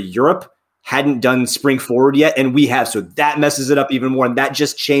 weeks where Europe hadn't done Spring Forward yet. And we have, so that messes it up even more. And that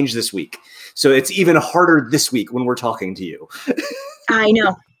just changed this week. So it's even harder this week when we're talking to you. I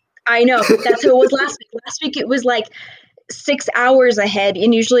know. That's how it was last week. Last week it was like 6 hours ahead,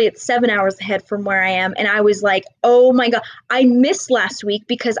 and usually it's 7 hours ahead from where I am. And I was like, oh my God, I missed last week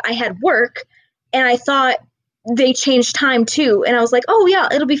because I had work and I thought they changed time too. And I was like, oh yeah,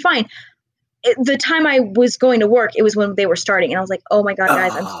 it'll be fine. The time I was going to work, it was when they were starting. And I was like, oh my God,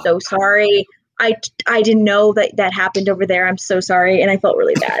 guys, I'm so sorry. I didn't know that happened over there. I'm so sorry. And I felt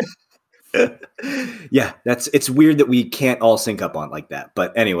really bad. Yeah, it's weird that we can't all sync up on like that.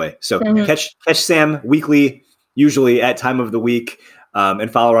 But anyway, so catch Sam weekly, usually at Time of the Week, and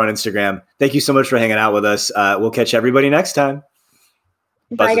follow her on Instagram. Thank you so much for hanging out with us. We'll catch everybody next time.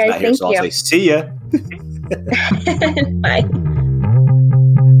 Bye, guys. Thank you. I'll say see ya. Bye.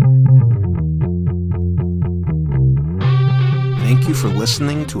 Thank you for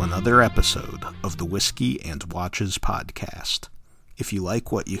listening to another episode of the Whiskey and Watches podcast. If you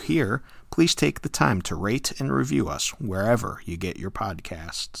like what you hear, please take the time to rate and review us wherever you get your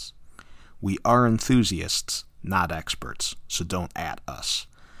podcasts. We are enthusiasts, not experts, so don't @ us.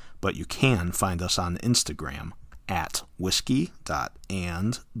 But you can find us on Instagram at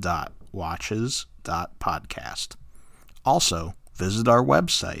whiskey.and.watches.podcast. Also, visit our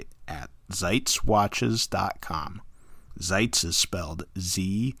website at zeitzwatches.com. Zeitz is spelled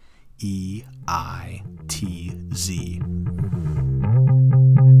Z-E-I-T-Z.